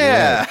looking at it.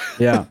 Yeah.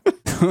 Yeah.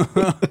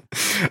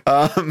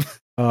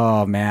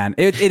 Oh man,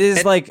 it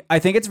is like, I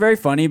think it's very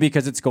funny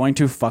because it's going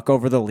to fuck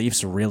over the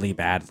Leafs really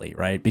badly,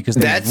 right? Because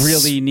they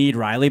really need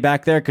Riley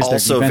back there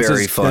because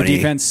their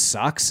defense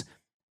sucks,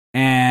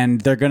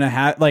 and they're gonna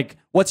have like.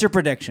 What's your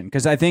prediction?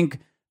 Because I think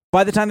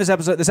by the time this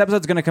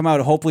episode's going to come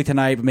out, hopefully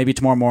tonight, but maybe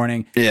tomorrow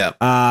morning. Yeah.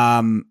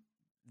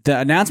 The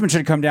announcement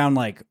should come down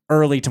like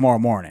early tomorrow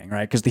morning,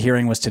 right? Because the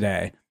hearing was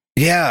today.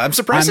 Yeah, I'm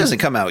surprised it hasn't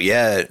come out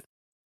yet.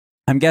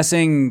 I'm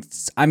guessing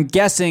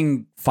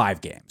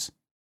 5 games.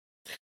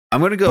 I'm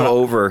going to go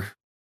over.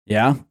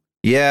 Yeah.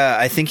 Yeah,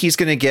 I think he's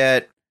going to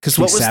get, because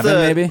what was 7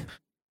 maybe?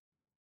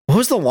 What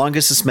was the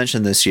longest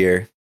suspension this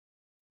year?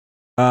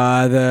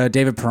 The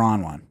David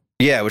Perron one.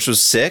 Yeah, which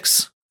was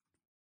 6.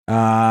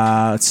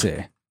 Let's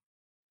see.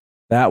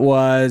 That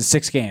was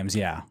 6 games,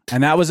 yeah.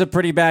 And that was a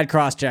pretty bad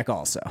cross-check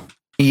also.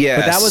 Yeah.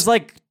 But that was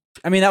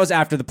that was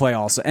after the play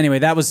also. Anyway,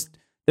 there was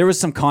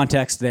some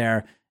context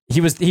there.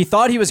 He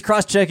thought he was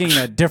cross-checking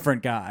a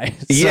different guy.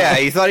 So. Yeah,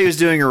 he thought he was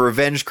doing a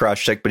revenge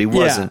cross-check, but he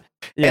wasn't.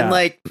 Yeah.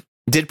 And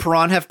did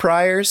Perron have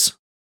priors?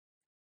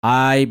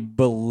 I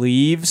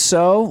believe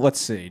so. Let's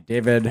see.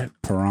 David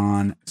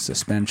Perron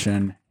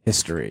suspension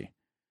history.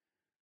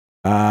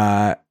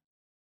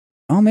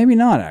 Maybe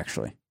not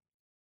actually.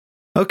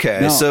 Okay,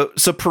 no.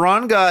 so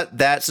Perron got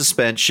that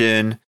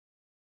suspension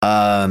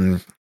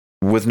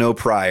with no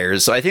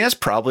priors. So I think that's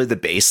probably the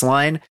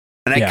baseline.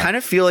 And I kind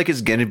of feel like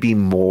it's going to be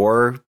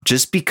more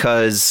just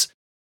because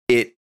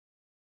it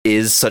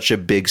is such a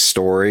big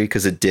story,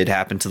 because it did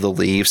happen to the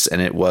Leafs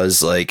and it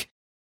was like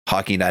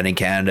Hockey Night in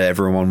Canada.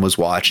 Everyone was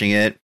watching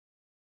it.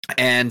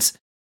 And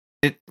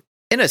it,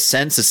 in a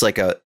sense, it's like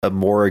a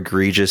more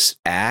egregious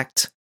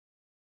act.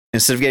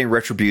 Instead of getting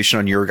retribution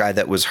on your guy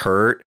that was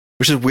hurt,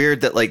 which is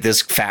weird that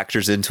this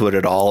factors into it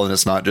at all, and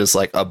it's not just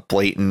like a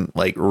blatant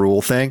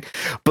rule thing.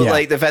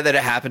 But the fact that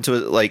it happened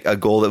to a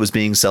goal that was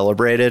being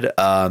celebrated,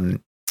 I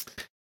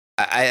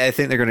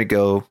think they're going to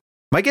go.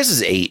 My guess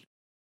is 8.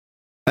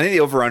 I think the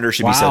over/under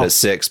should be set at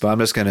 6, but I'm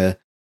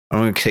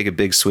going to take a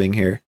big swing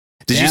here.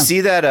 Did you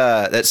see that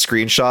that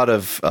screenshot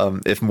of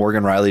if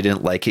Morgan Riley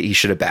didn't like it, he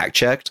should have back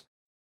checked?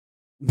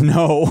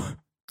 No.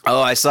 Oh,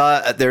 I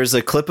saw there's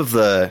a clip of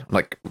a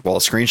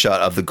screenshot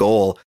of the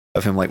goal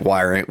of him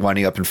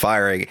winding up and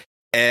firing,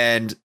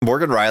 and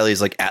Morgan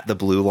Riley's at the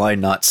blue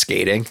line, not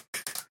skating.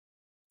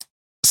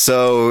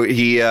 So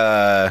he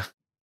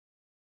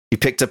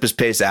picked up his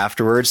pace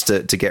afterwards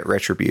to get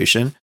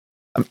retribution.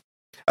 I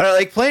don't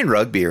like playing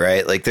rugby,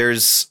 right?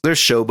 There's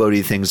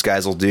showboaty things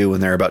guys will do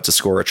when they're about to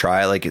score a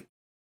try.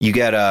 You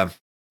get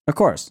of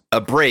course a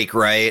break,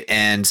 right?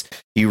 And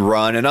you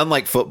run, and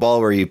unlike football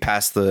where you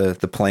pass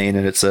the plane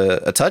and it's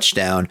a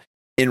touchdown,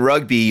 in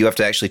rugby you have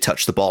to actually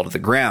touch the ball to the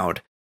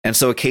ground. And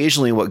so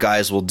occasionally what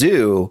guys will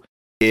do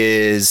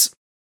is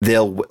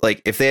they'll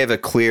if they have a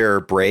clear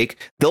break,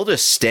 they'll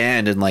just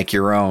stand in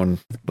your own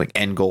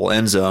end goal,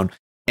 end zone,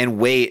 and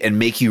wait and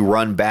make you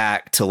run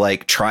back to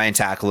try and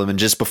tackle them. And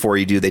just before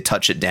you do, they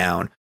touch it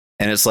down.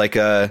 And it's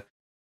a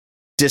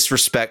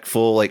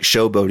disrespectful,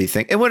 showboaty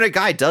thing. And when a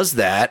guy does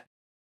that,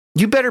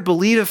 you better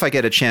believe if I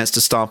get a chance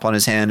to stomp on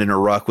his hand in a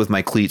ruck with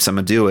my cleats, I'm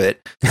gonna do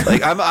it.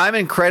 I'm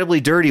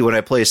incredibly dirty when I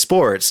play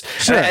sports.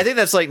 Sure. I think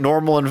that's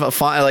normal and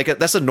fine.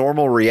 That's a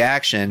normal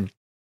reaction.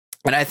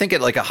 And I think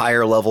at a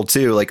higher level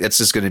too, it's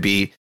just going to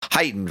be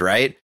heightened,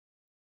 right?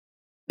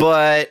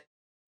 But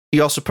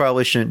you also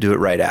probably shouldn't do it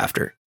right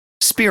after.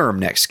 Spear him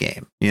next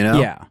game,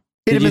 Yeah.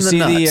 Hit him in the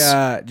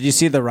nuts. Did you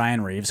see the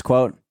Ryan Reeves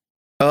quote?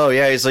 Oh,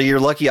 yeah. He's like, you're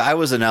lucky I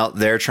wasn't out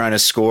there trying to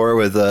score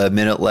with a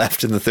minute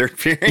left in the third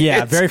period.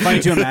 Yeah, very funny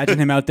to imagine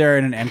him out there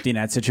in an empty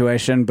net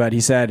situation. But he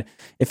said,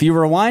 if you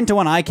rewind to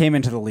when I came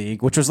into the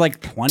league, which was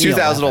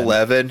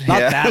 2011, not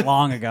that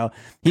long ago,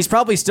 he's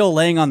probably still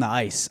laying on the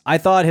ice. I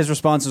thought his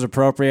response was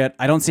appropriate.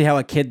 I don't see how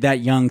a kid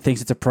that young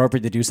thinks it's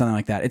appropriate to do something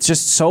like that. It's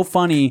just so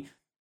funny.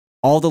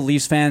 All the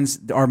Leafs fans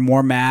are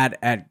more mad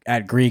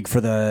at Grieg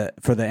for the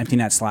empty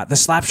net slap. The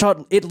slap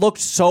shot, it looked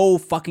so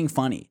fucking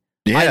funny.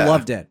 Yeah. I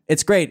loved it.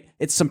 It's great.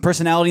 It's some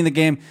personality in the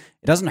game.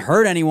 It doesn't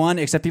hurt anyone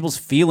except people's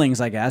feelings,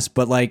 I guess.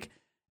 But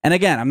and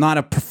again, I'm not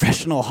a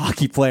professional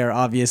hockey player,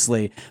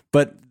 obviously.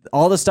 But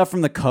all the stuff from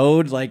the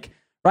code,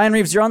 Ryan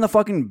Reeves, you're on the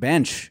fucking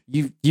bench.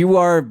 You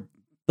are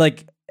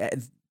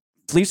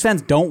Leafs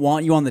fans don't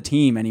want you on the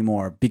team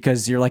anymore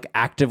because you're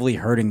actively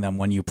hurting them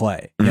when you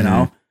play. You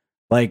know,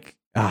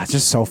 it's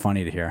just so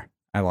funny to hear.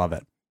 I love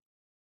it.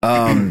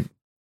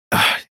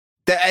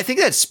 I think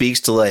that speaks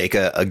to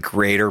a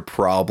greater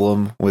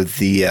problem with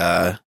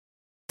the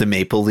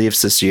Maple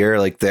Leafs this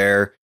year.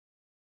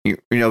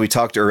 We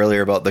talked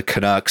earlier about the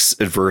Canucks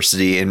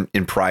adversity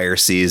in prior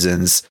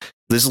seasons.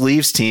 This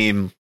Leafs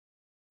team,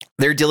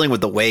 they're dealing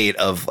with the weight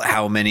of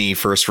how many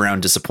first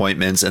round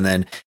disappointments and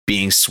then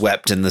being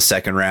swept in the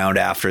second round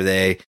after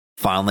they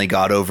finally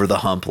got over the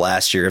hump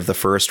last year of the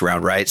first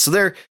round, right? So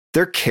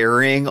they're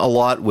carrying a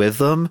lot with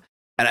them.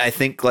 And I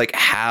think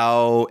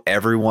how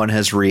everyone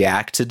has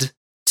reacted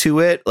to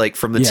it,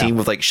 from the team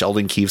with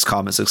Sheldon Keefe's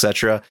comments,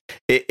 etc.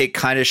 It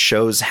kind of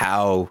shows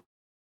how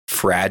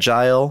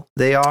fragile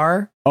they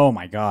are. Oh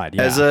my God.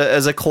 Yeah.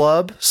 As a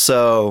club.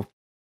 So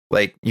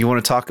you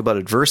want to talk about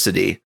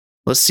adversity.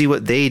 Let's see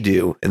what they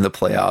do in the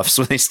playoffs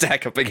when they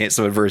stack up against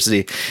some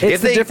adversity.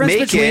 It's the difference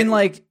between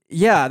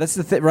that's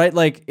the thing, right?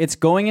 It's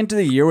going into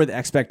the year with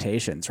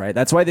expectations, right?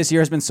 That's why this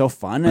year has been so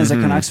fun as a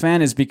Canucks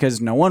fan, is because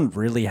no one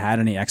really had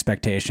any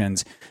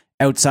expectations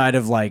outside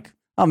of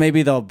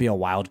maybe they'll be a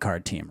wild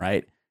card team,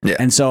 right? Yeah.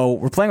 And so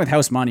we're playing with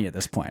house money at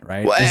this point,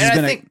 right? Well,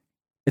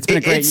 It's been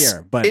a great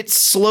year, but it's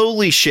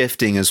slowly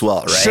shifting as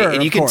well, right? Sure,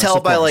 and you can course, tell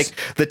by course.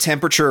 like the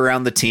temperature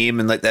around the team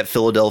and like that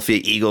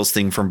Philadelphia Eagles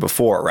thing from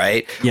before,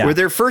 right? Yeah. Where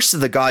they're first in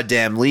the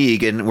goddamn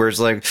league and where it's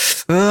like,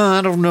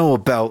 I don't know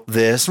about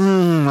this.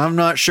 I'm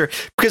not sure.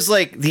 Because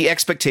like the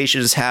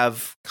expectations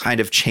have kind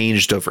of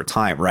changed over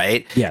time,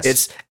 right? Yes.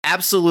 It's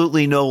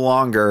absolutely no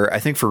longer, I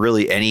think for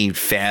really any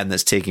fan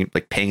that's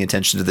paying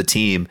attention to the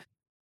team,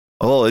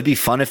 oh, it'd be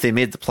fun if they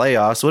made the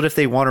playoffs. What if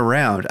they won a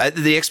round?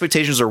 The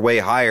expectations are way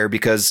higher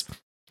because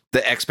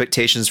the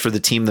expectations for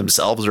the team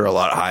themselves are a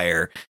lot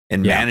higher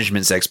and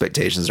management's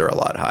expectations are a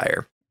lot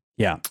higher.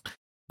 Yeah.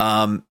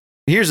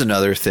 Here's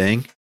another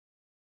thing,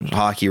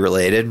 hockey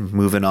related,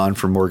 moving on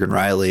from Morgan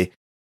Riley.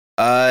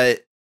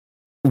 With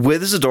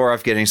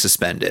Zadorov getting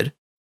suspended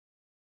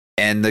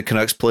and the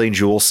Canucks playing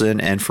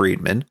Juleson and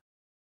Friedman.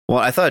 Well,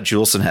 I thought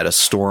Juleson had a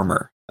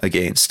stormer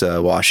against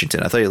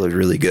Washington. I thought he looked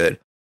really good.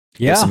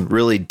 Yeah. Some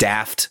really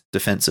daft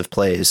defensive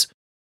plays.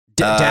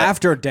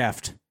 Daft or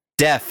deft?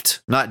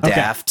 Deft, not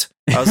daft.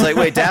 I was like,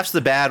 wait, daft's the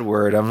bad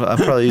word. I'm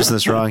probably using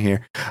this wrong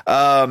here. It's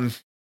a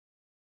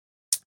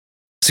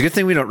good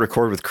thing we don't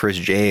record with Chris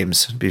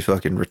James. Be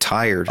fucking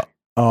retired.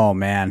 Oh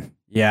man,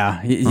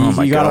 yeah. You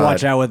my got to God.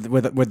 watch out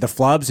with the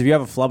flubs. If you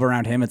have a flub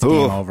around him, it's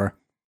game over.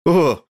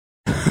 Ooh.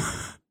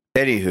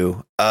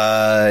 Anywho,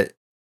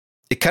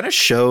 it kind of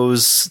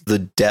shows the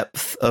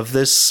depth of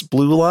this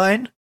blue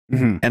line,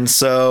 and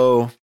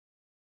so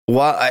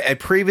while I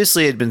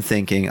previously had been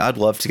thinking I'd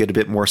love to get a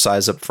bit more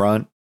size up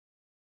front,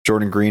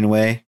 Jordan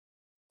Greenway.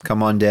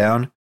 Come on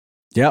down.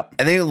 Yep.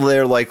 I think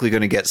they're likely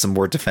going to get some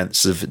more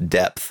defensive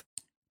depth.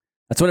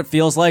 That's what it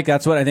feels like.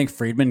 That's what I think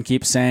Friedman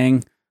keeps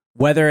saying.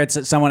 Whether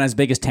it's someone as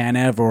big as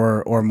Tanev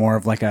or more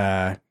of like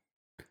a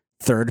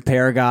third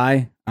pair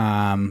guy.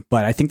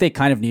 But I think they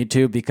kind of need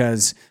to,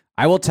 because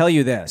I will tell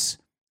you this,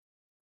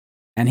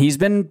 and he's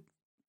been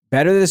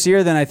better this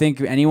year than I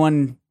think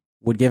anyone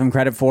would give him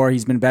credit for.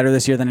 He's been better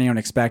this year than anyone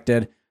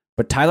expected.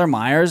 But Tyler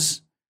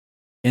Myers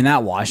in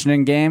that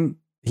Washington game,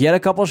 he had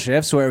a couple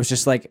shifts where it was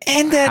just like,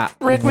 and that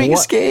Red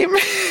Wings game.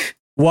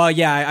 Well,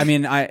 yeah, I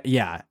mean, I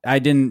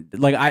didn't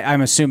like.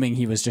 I'm assuming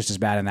he was just as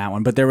bad in that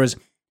one, but there was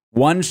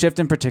one shift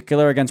in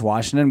particular against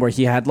Washington where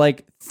he had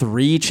like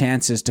 3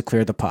 chances to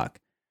clear the puck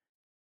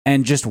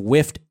and just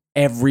whiffed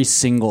every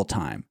single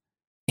time.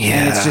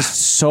 Yeah, and it's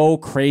just so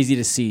crazy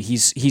to see.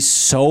 He's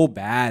so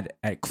bad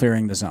at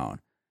clearing the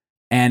zone,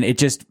 and it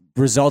just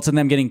results in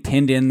them getting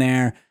pinned in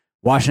there.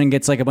 Washington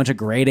gets like a bunch of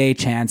grade A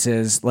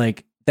chances,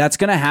 like. That's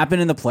going to happen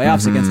in the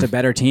playoffs against a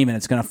better team, and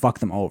it's going to fuck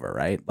them over,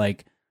 right?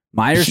 Like,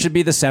 Myers should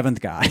be the 7th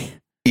guy.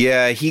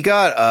 Yeah, he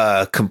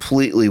got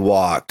completely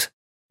walked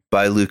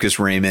by Lucas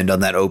Raymond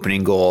on that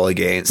opening goal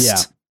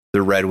against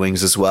the Red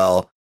Wings as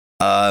well.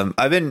 I've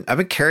been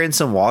carrying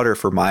some water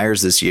for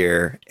Myers this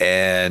year,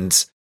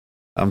 and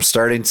I'm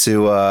starting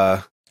to.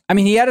 I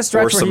mean, he had a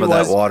stretch where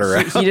that water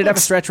out. He did have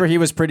a stretch where he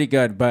was pretty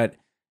good, but.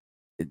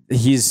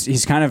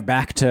 He's kind of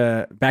back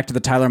to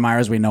the Tyler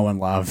Myers we know and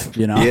love,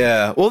 you know?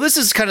 Yeah. Well, this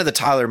is kind of the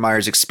Tyler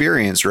Myers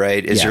experience,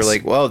 right? Is You're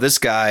like, well, this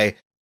guy,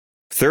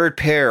 third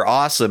pair,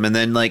 awesome. And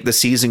then like the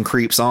season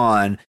creeps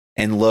on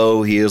and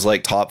he is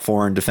like top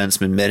 4 in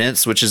defenseman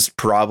minutes, which is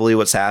probably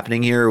what's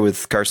happening here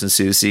with Carson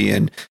Soucy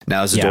and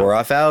now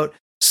Zadorov out.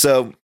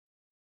 So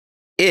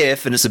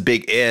and it's a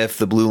big if,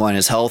 the blue line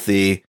is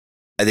healthy,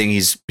 I think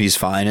he's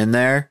fine in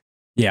there.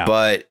 Yeah.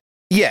 But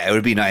yeah, it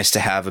would be nice to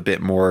have a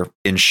bit more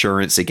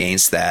insurance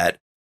against that.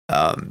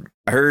 I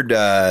heard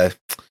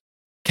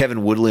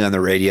Kevin Woodley on the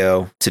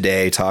radio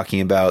today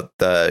talking about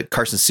the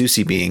Carson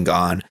Soucy being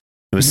gone.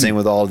 He was saying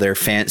with all their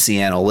fancy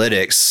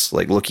analytics,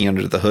 like looking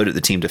under the hood at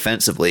the team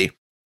defensively,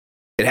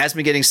 it has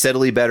been getting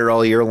steadily better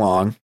all year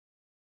long.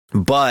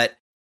 But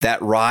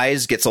that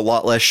rise gets a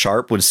lot less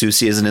sharp when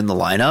Soucy isn't in the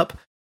lineup.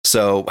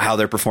 So how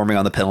they're performing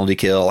on the penalty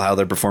kill, how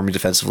they're performing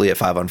defensively at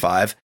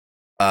 5-on-5.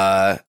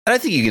 And I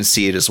think you can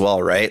see it as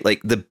well, right?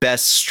 Like the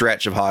best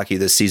stretch of hockey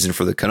this season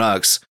for the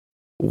Canucks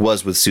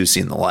was with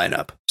Soucy in the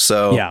lineup.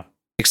 So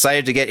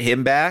excited to get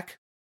him back.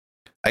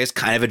 I guess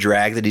kind of a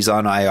drag that he's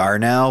on IR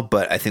now,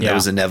 but I think that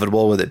was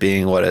inevitable with it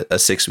being a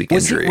 6-week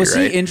injury. Was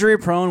right? he injury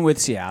prone with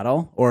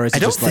Seattle, or is it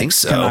just like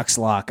Canucks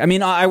luck? I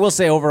mean, I will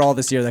say overall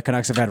this year the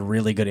Canucks have had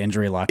really good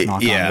injury luck.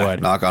 Knock on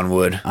wood. Knock on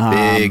wood.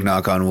 Big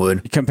knock on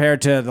wood.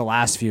 Compared to the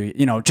last few,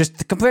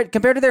 just compared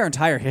to their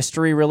entire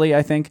history, really,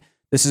 I think.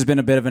 This has been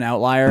a bit of an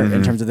outlier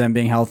in terms of them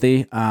being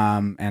healthy,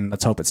 and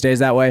let's hope it stays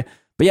that way.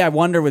 But yeah, I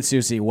wonder with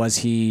Soucy, was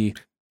he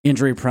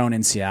injury prone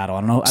in Seattle?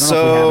 I don't know if we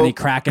have any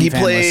Kraken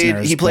fan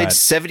listeners. He played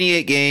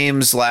 78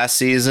 games last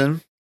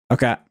season.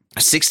 Okay.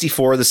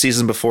 64 the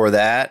season before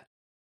that.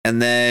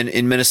 And then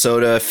in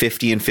Minnesota,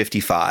 50 and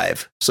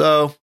 55.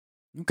 So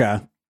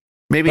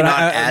maybe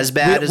not as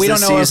bad as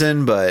this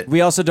season, but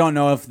we also don't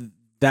know if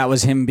that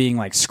was him being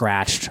like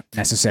scratched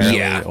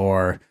necessarily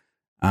or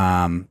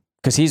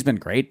because he's been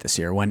great this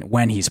year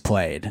when he's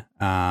played.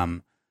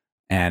 And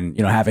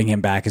having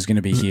him back is going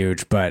to be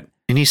huge, and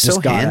he's so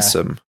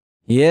handsome.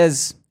 He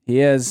is.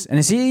 And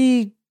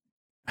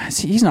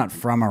he's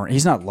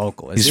not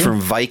local. He's from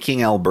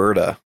Viking,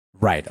 Alberta.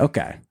 Right.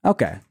 Okay.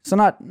 So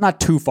not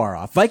too far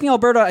off. Viking,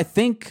 Alberta, I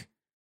think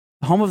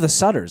home of the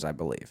Sutters, I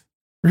believe.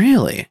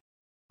 Really?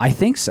 I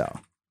think so.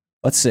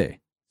 Let's see.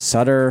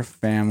 Sutter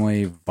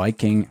family,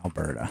 Viking,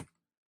 Alberta.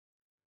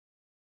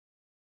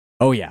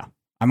 Oh yeah.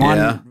 I'm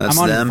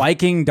on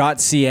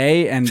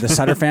Viking.ca, and the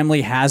Sutter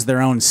family has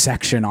their own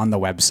section on the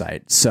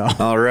website. So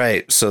all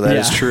right. So that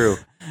is true.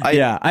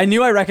 I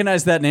knew I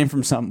recognized that name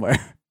from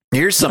somewhere.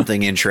 Here's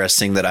something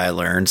interesting that I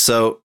learned.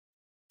 So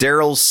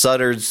Daryl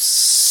Sutter's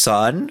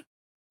son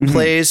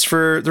plays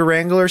for the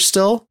Wranglers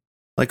still,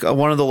 like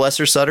one of the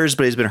lesser Sutters,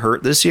 but he's been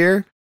hurt this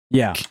year.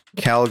 Yeah.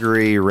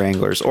 Calgary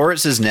Wranglers, or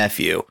it's his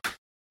nephew.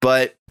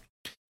 But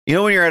you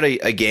know when you're at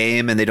a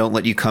game and they don't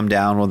let you come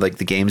down when like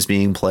the game's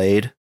being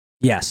played?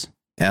 Yes.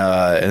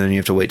 And then you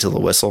have to wait till the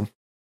whistle.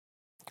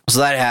 So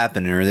that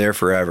happened, and they're there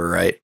forever,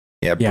 right?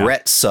 Yeah.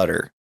 Brett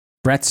Sutter.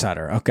 Brett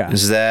Sutter. Okay.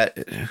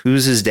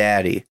 Who's his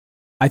daddy?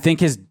 I think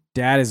his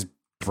dad is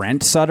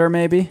Brent Sutter,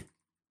 maybe.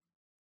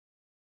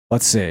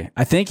 Let's see.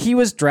 I think he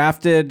was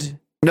drafted.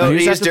 No,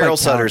 he's Daryl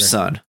Sutter's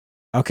son.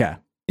 Okay.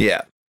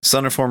 Yeah.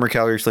 Son of former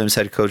Calgary Flames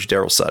head coach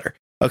Daryl Sutter.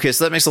 Okay,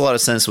 so that makes a lot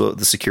of sense what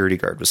the security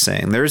guard was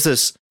saying. There's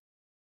this.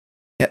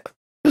 Yeah,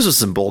 this was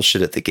some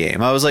bullshit at the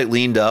game. I was like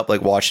leaned up,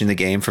 like watching the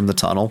game from the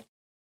tunnel.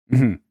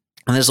 Mm-hmm.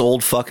 And this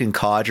old fucking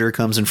codger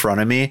comes in front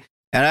of me.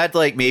 And I had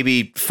like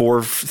maybe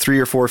 3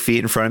 or 4 feet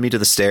in front of me to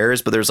the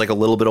stairs, but there's like a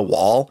little bit of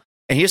wall.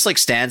 And he just like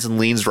stands and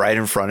leans right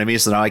in front of me.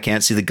 So now I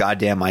can't see the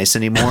goddamn ice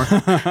anymore.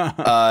 And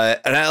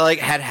I like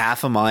had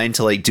half a mind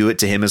to like do it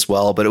to him as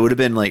well. But it would have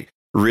been like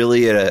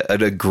really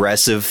an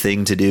aggressive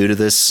thing to do to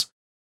this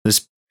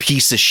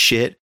piece of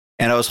shit.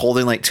 And I was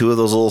holding like 2 of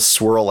those little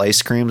swirl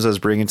ice creams I was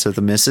bringing to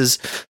the missus.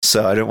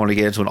 So I didn't want to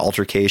get into an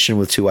altercation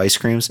with 2 ice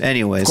creams.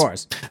 Anyways, of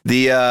course,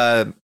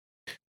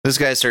 this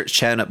guy starts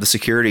chatting up the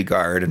security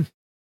guard, and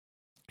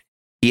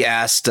he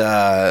asked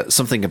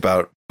something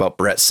about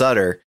Brett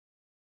Sutter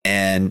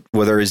and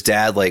whether his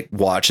dad like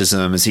watches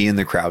him. Is he in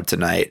the crowd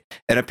tonight?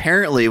 And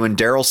apparently when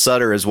Daryl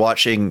Sutter is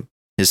watching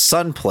his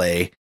son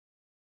play,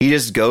 he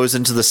just goes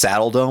into the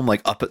Saddle Dome,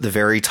 like up at the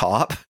very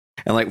top,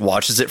 and like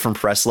watches it from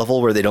press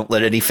level where they don't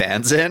let any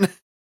fans in.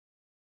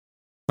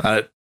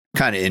 Kind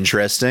of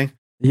interesting.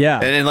 Yeah.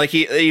 And then like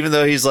even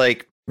though he's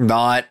like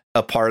not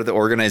a part of the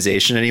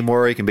organization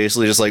anymore, he can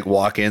basically just like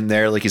walk in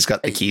there like he's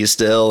got the key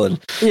still, and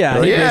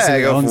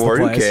go for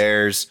it. Who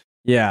cares?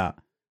 Yeah.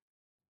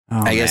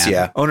 Oh, I guess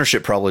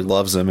ownership probably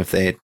loves him if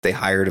they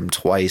hired him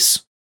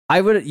twice. I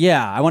wonder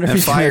if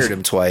he fired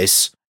him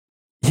twice.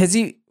 He's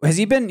been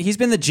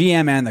the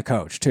GM and the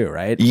coach too,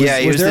 right? He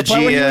was the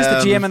GM. When he was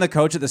the GM and the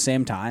coach at the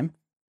same time?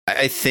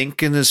 I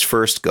think in his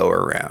first go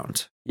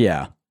around.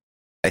 Yeah.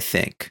 I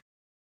think.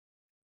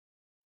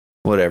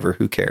 Whatever,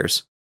 who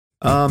cares?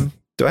 Do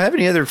I have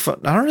any other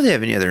I don't really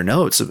have any other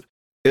notes.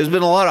 There's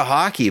been a lot of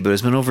hockey, but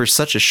it's been over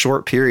such a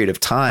short period of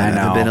time. I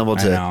haven't been able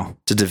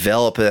to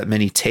develop that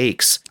many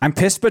takes. I'm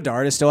pissed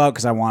Bedard is still out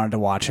because I wanted to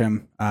watch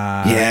him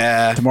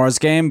tomorrow's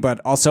game,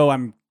 but also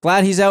I'm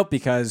glad he's out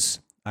because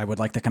I would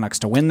like the Canucks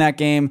to win that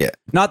game. Yeah.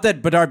 Not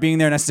that Bedard being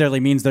there necessarily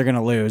means they're going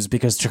to lose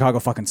because Chicago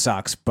fucking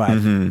sucks, but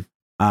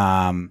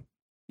I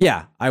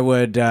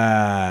would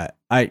I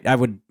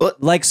would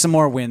like some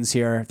more wins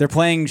here. They're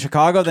playing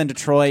Chicago, then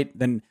Detroit,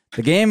 then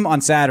the game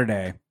on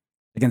Saturday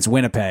against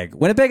Winnipeg.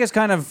 Winnipeg has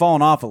kind of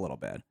fallen off a little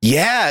bit.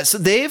 Yeah, so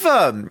they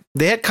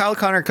had Kyle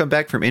Connor come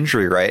back from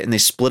injury, right? And they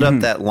split up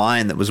that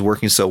line that was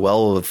working so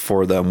well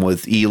for them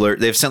with Ehlers.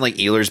 They've sent like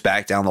Ehlers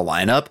back down the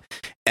lineup,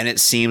 and it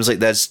seems like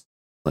that's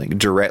like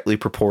directly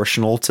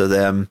proportional to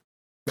them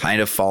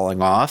kind of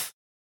falling off,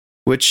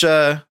 which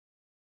I'm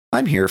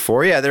here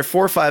for. Yeah, they're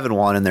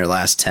 4-5-1 in their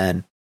last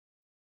 10.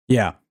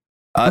 Yeah.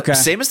 Okay.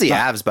 Same as the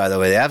Avs, by the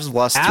way. The Avs have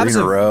lost 3 in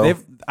a row.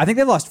 I think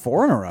they've lost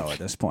 4 in a row at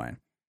this point.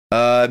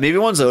 Maybe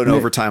one's an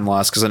overtime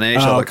loss because on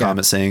NHL the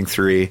comment saying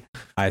 3.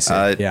 I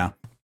see. Yeah.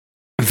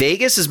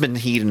 Vegas has been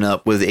heating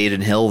up with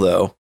Adin Hill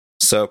though,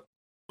 so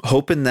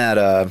hoping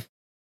that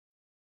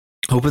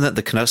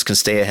the Canucks can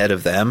stay ahead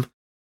of them.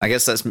 I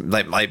guess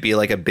that might be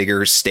like a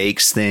bigger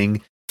stakes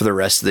thing for the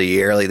rest of the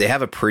year. Like they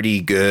have a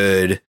pretty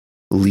good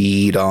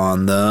lead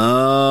on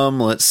them.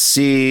 Let's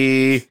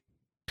see.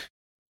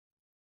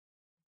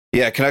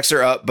 Yeah, Canucks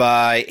are up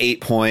by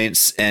 8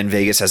 points, and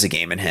Vegas has a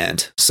game in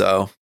hand.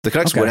 So the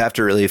Canucks would have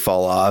to really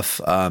fall off.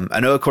 I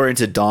know according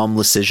to Dom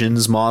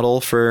Lucian's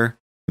model for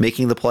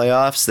making the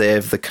playoffs, they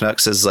have the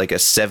Canucks as like a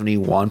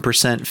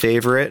 71%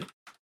 favorite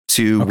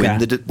to win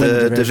the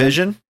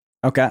division.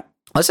 Okay.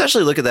 Let's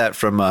actually look at that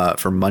from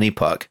Money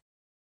Puck.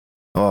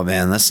 Oh,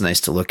 man, that's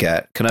nice to look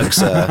at. Canucks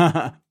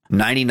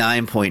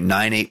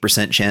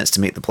 99.98% chance to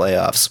make the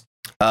playoffs.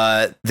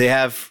 They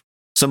have...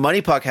 So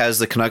Money Puck has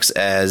the Canucks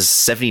as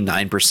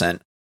 79%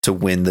 to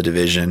win the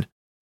division.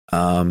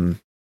 Win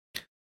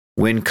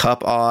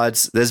cup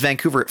odds. There's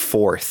Vancouver at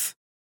 4th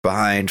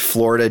behind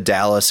Florida,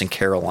 Dallas, and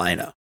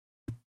Carolina.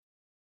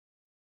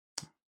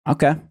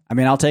 Okay. I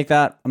mean, I'll take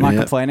that. I'm not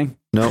complaining.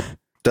 Nope.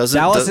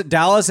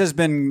 Dallas has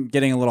been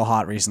getting a little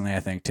hot recently, I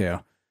think, too.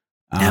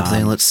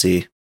 Let's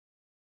see.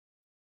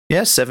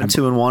 Yeah,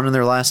 7-2-1 in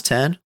their last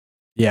 10.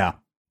 Yeah.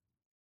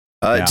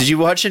 Did you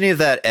watch any of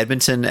that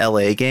Edmonton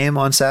LA game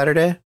on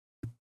Saturday?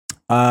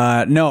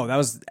 No, that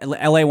was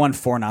LA won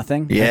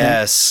 4-0.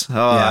 Yes.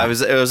 Oh, yeah. It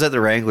was at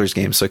the Wranglers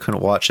game, so I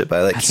couldn't watch it.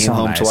 But I came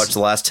home to watch the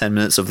last 10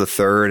 minutes of the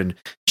third and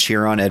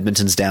cheer on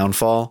Edmonton's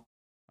downfall.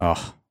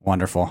 Oh,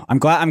 wonderful! I'm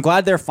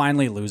glad they're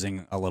finally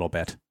losing a little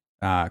bit.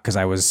 Because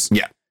I was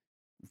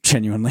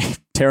genuinely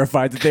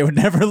terrified that they would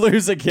never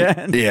lose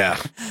again. Yeah.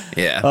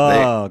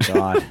 Oh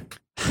God.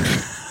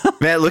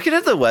 Man, looking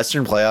at the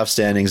Western playoff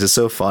standings is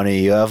so funny.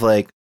 You have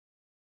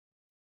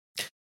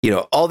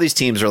all these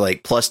teams are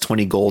like plus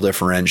 20 goal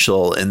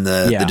differential in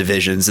the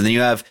divisions. And then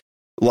you have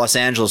Los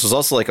Angeles was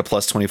also like a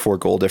plus 24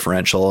 goal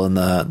differential in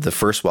the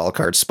first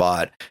wildcard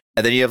spot.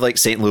 And then you have like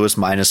St. Louis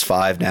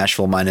 -5,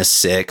 Nashville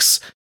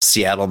 -6,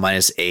 Seattle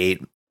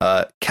 -8,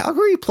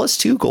 Calgary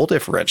 +2 goal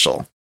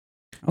differential.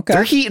 Okay.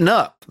 They're heating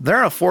up. They're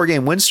on a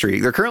 4-game win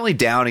streak. They're currently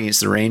down against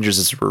the Rangers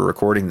as we're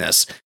recording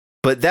this.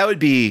 But that would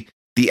be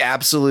the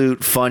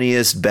absolute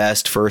funniest,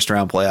 best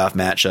first-round playoff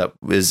matchup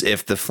is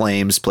if the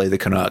Flames play the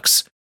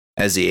Canucks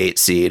as the 8th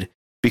seed.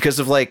 Because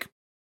of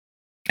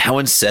how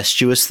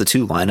incestuous the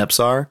two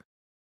lineups are.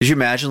 Did you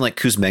imagine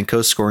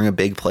Kuzmenko scoring a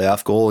big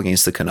playoff goal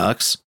against the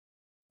Canucks?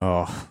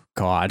 Oh,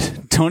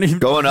 God. Don't even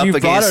going up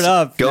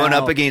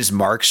up against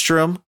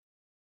Markstrom.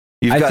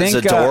 You've got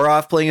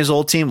Zadorov playing his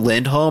old team,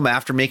 Lindholm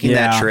after making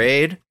that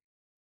trade.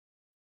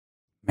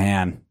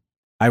 Man,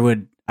 I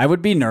would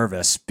be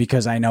nervous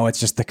because I know it's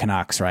just the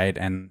Canucks, right?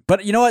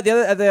 But you know what?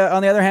 On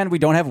the other hand, we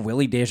don't have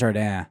Willie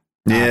Desjardins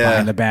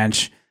behind the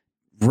bench,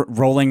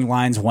 rolling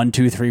lines 1,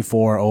 2, 3,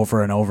 4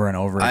 over and over and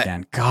over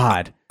again.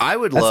 God, I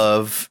would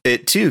love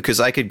it too because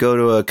I could go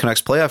to a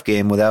Canucks playoff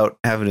game without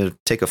having to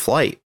take a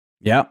flight.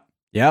 Yep.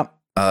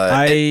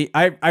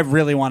 I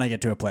really want to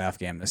get to a playoff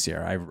game this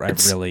year.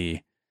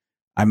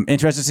 I'm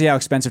interested to see how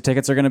expensive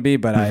tickets are going to be,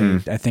 but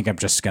I think I'm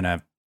just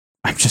gonna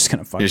fucking. You're just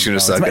gonna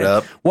suck it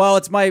up. Well,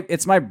 it's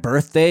my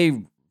birthday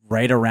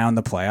right around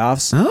the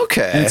playoffs.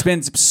 Okay, and it's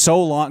been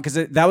so long because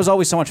that was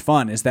always so much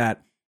fun. Is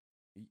that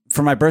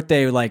for my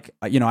birthday?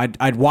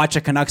 I'd watch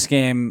a Canucks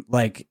game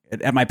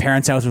at my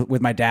parents' house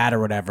with my dad or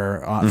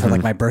whatever for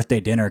my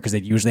birthday dinner because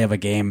they'd usually have a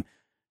game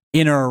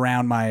in or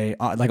around my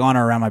on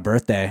or around my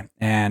birthday.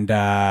 And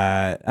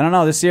I don't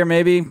know, this year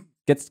maybe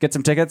get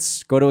some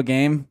tickets, go to a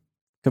game,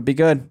 could be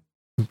good.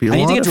 I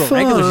need to get to a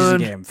regular season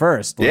game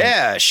first.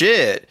 Yeah,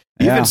 shit.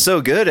 You've been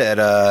so good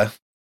at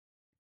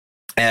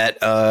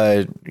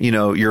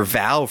your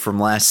vow from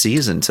last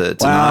season to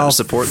not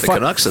support the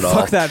Canucks at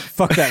all. Fuck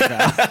that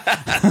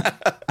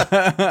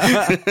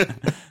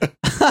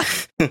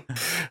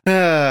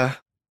vow.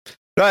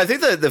 No, I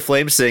think the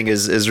Flames thing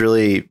is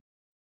really,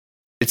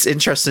 it's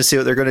interesting to see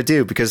what they're going to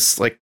do because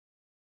they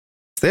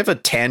have a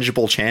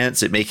tangible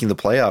chance at making the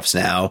playoffs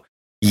now,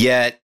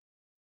 yet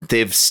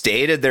they've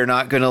stated they're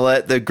not going to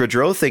let the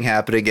Gaudreau thing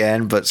happen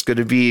again, but it's going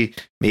to be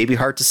maybe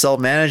hard to sell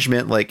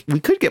management. We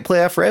could get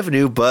playoff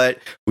revenue, but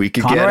we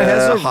could get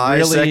a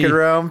high second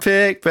round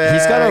pick back.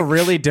 He's got a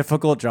really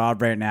difficult job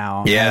right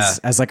now. Yeah.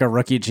 As a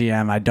rookie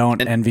GM. I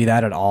don't envy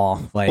that at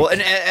all.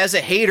 And as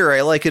a hater,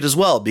 I like it as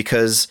well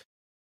because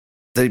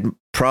they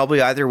probably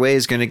either way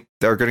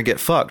they're going to get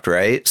fucked.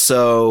 Right.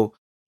 So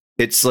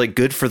it's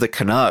good for the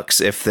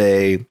Canucks if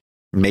they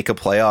make a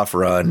playoff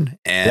run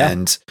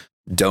and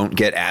don't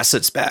get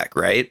assets back,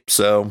 right?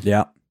 So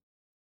yeah,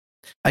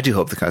 I do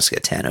hope the Canucks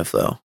get Tanev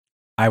though.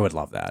 I would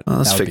love that. Well,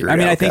 let's figure it out.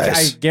 I think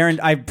guys.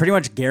 I pretty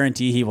much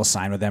guarantee he will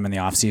sign with them in the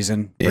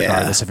offseason,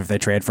 regardless if they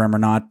trade for him or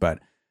not. But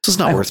this is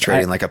not worth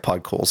trading like a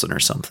Pod Colson or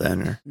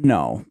something.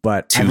 No,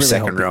 but 2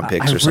 second-round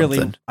picks or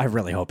something. I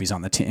really hope he's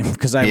on the team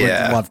because I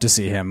would love to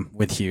see him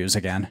with Hughes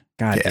again.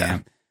 God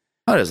damn,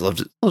 I just love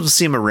to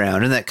see him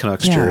around in that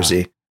Canucks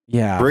jersey.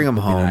 Yeah, bring him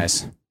home.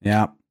 Nice.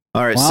 Yeah.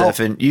 All right,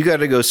 Stefan, you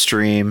got to go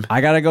stream. I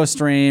got to go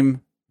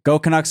stream. Go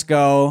Canucks,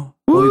 go.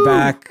 We'll be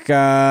back,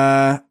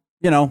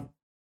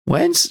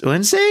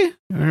 Wednesday?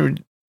 We're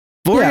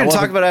going to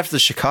talk about after the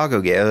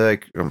Chicago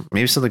game.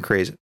 Maybe something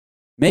crazy.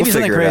 Maybe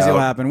something crazy will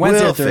happen.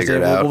 Wednesday or Thursday,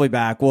 we'll be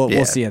back.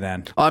 We'll see you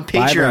then. On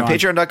Patreon.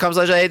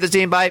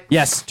 Patreon.com/IHateThisTeam. Bye.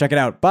 Yes, check it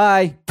out.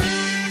 Bye.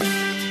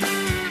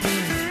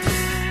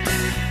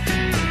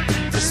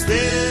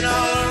 Spinning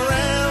all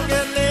around,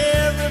 getting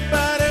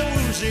everybody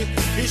woozy.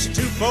 He's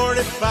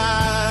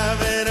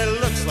 245 and it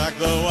looks like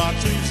the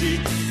Watusi.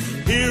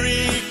 Here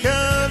he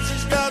comes,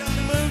 he's got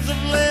the moves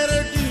of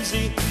Leonard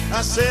Doozy.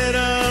 I said,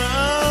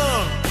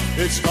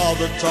 it's called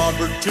the Todd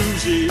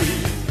Bertuzzi.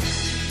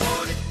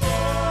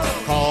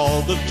 44.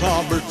 Called the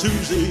Todd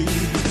Bertuzzi.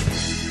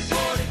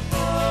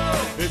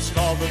 44. It's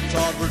called the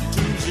Todd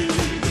Bertuzzi.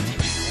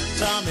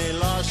 Tommy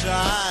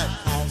Lawshide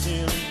calls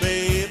him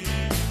babe.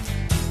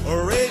 A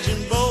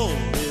raging bull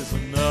is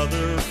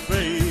another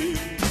fave.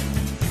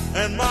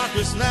 And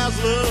Marcus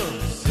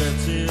Nasler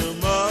sets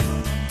him up.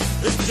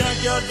 This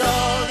junkyard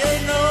dog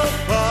ain't no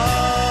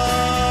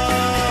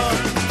fun.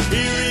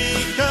 Here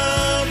he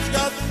comes,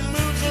 got the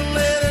moves of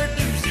Leonard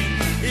Doozy.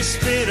 He's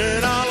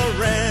spinning all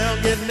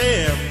around, getting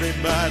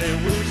everybody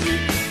woozy.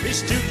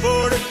 He's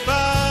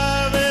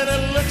 245 and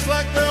it looks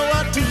like the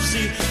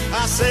Watusi.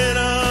 I said,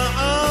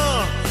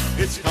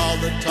 it's called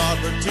the Todd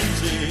Bertuzzi.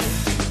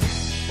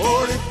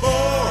 44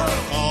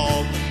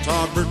 called the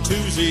Todd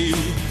Bertuzzi.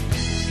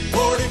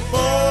 44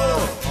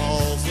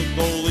 calls the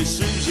goalie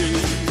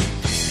Susie.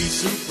 He's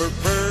super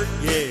pert,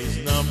 yeah, he's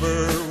number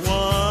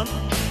one.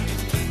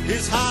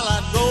 His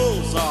highlight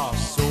goals are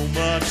so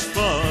much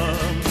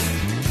fun.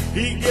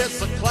 He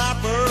gets a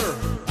clapper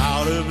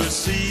out of his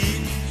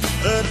seat,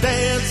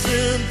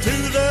 dancing to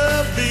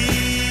the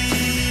beat.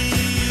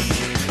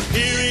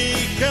 Here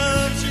he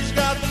comes, he's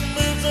got the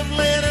moves of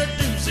Leonard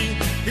Doozy.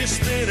 He's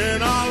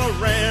spinning all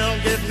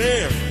around, getting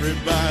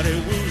everybody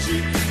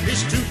woozy.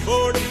 He's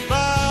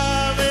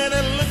 245 and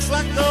it looks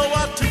like the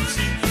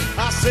Watusi.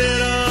 I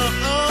said,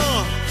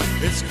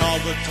 it's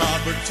called the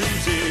Todd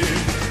Bertuzzi.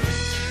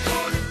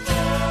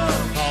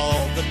 44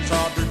 called the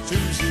Todd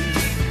Bertuzzi.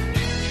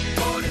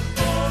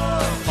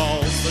 44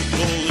 calls the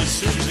goalie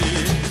Susie.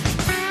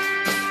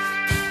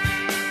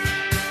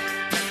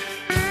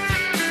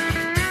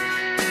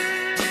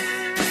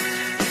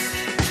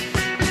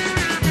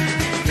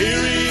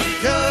 Here he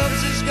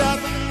comes, he's got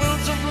the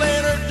moves of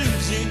Leonard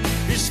Doozy.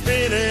 He's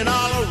spinning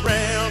all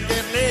around,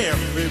 getting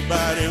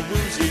everybody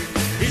woozy.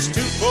 He's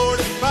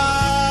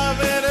 245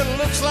 and it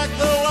looks like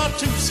the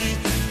Watusi.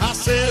 I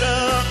said,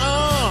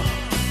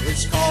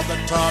 it's called the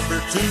Todd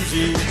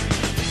Bertuzzi.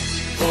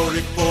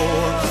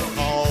 44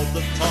 called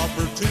the Todd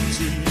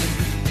Bertuzzi.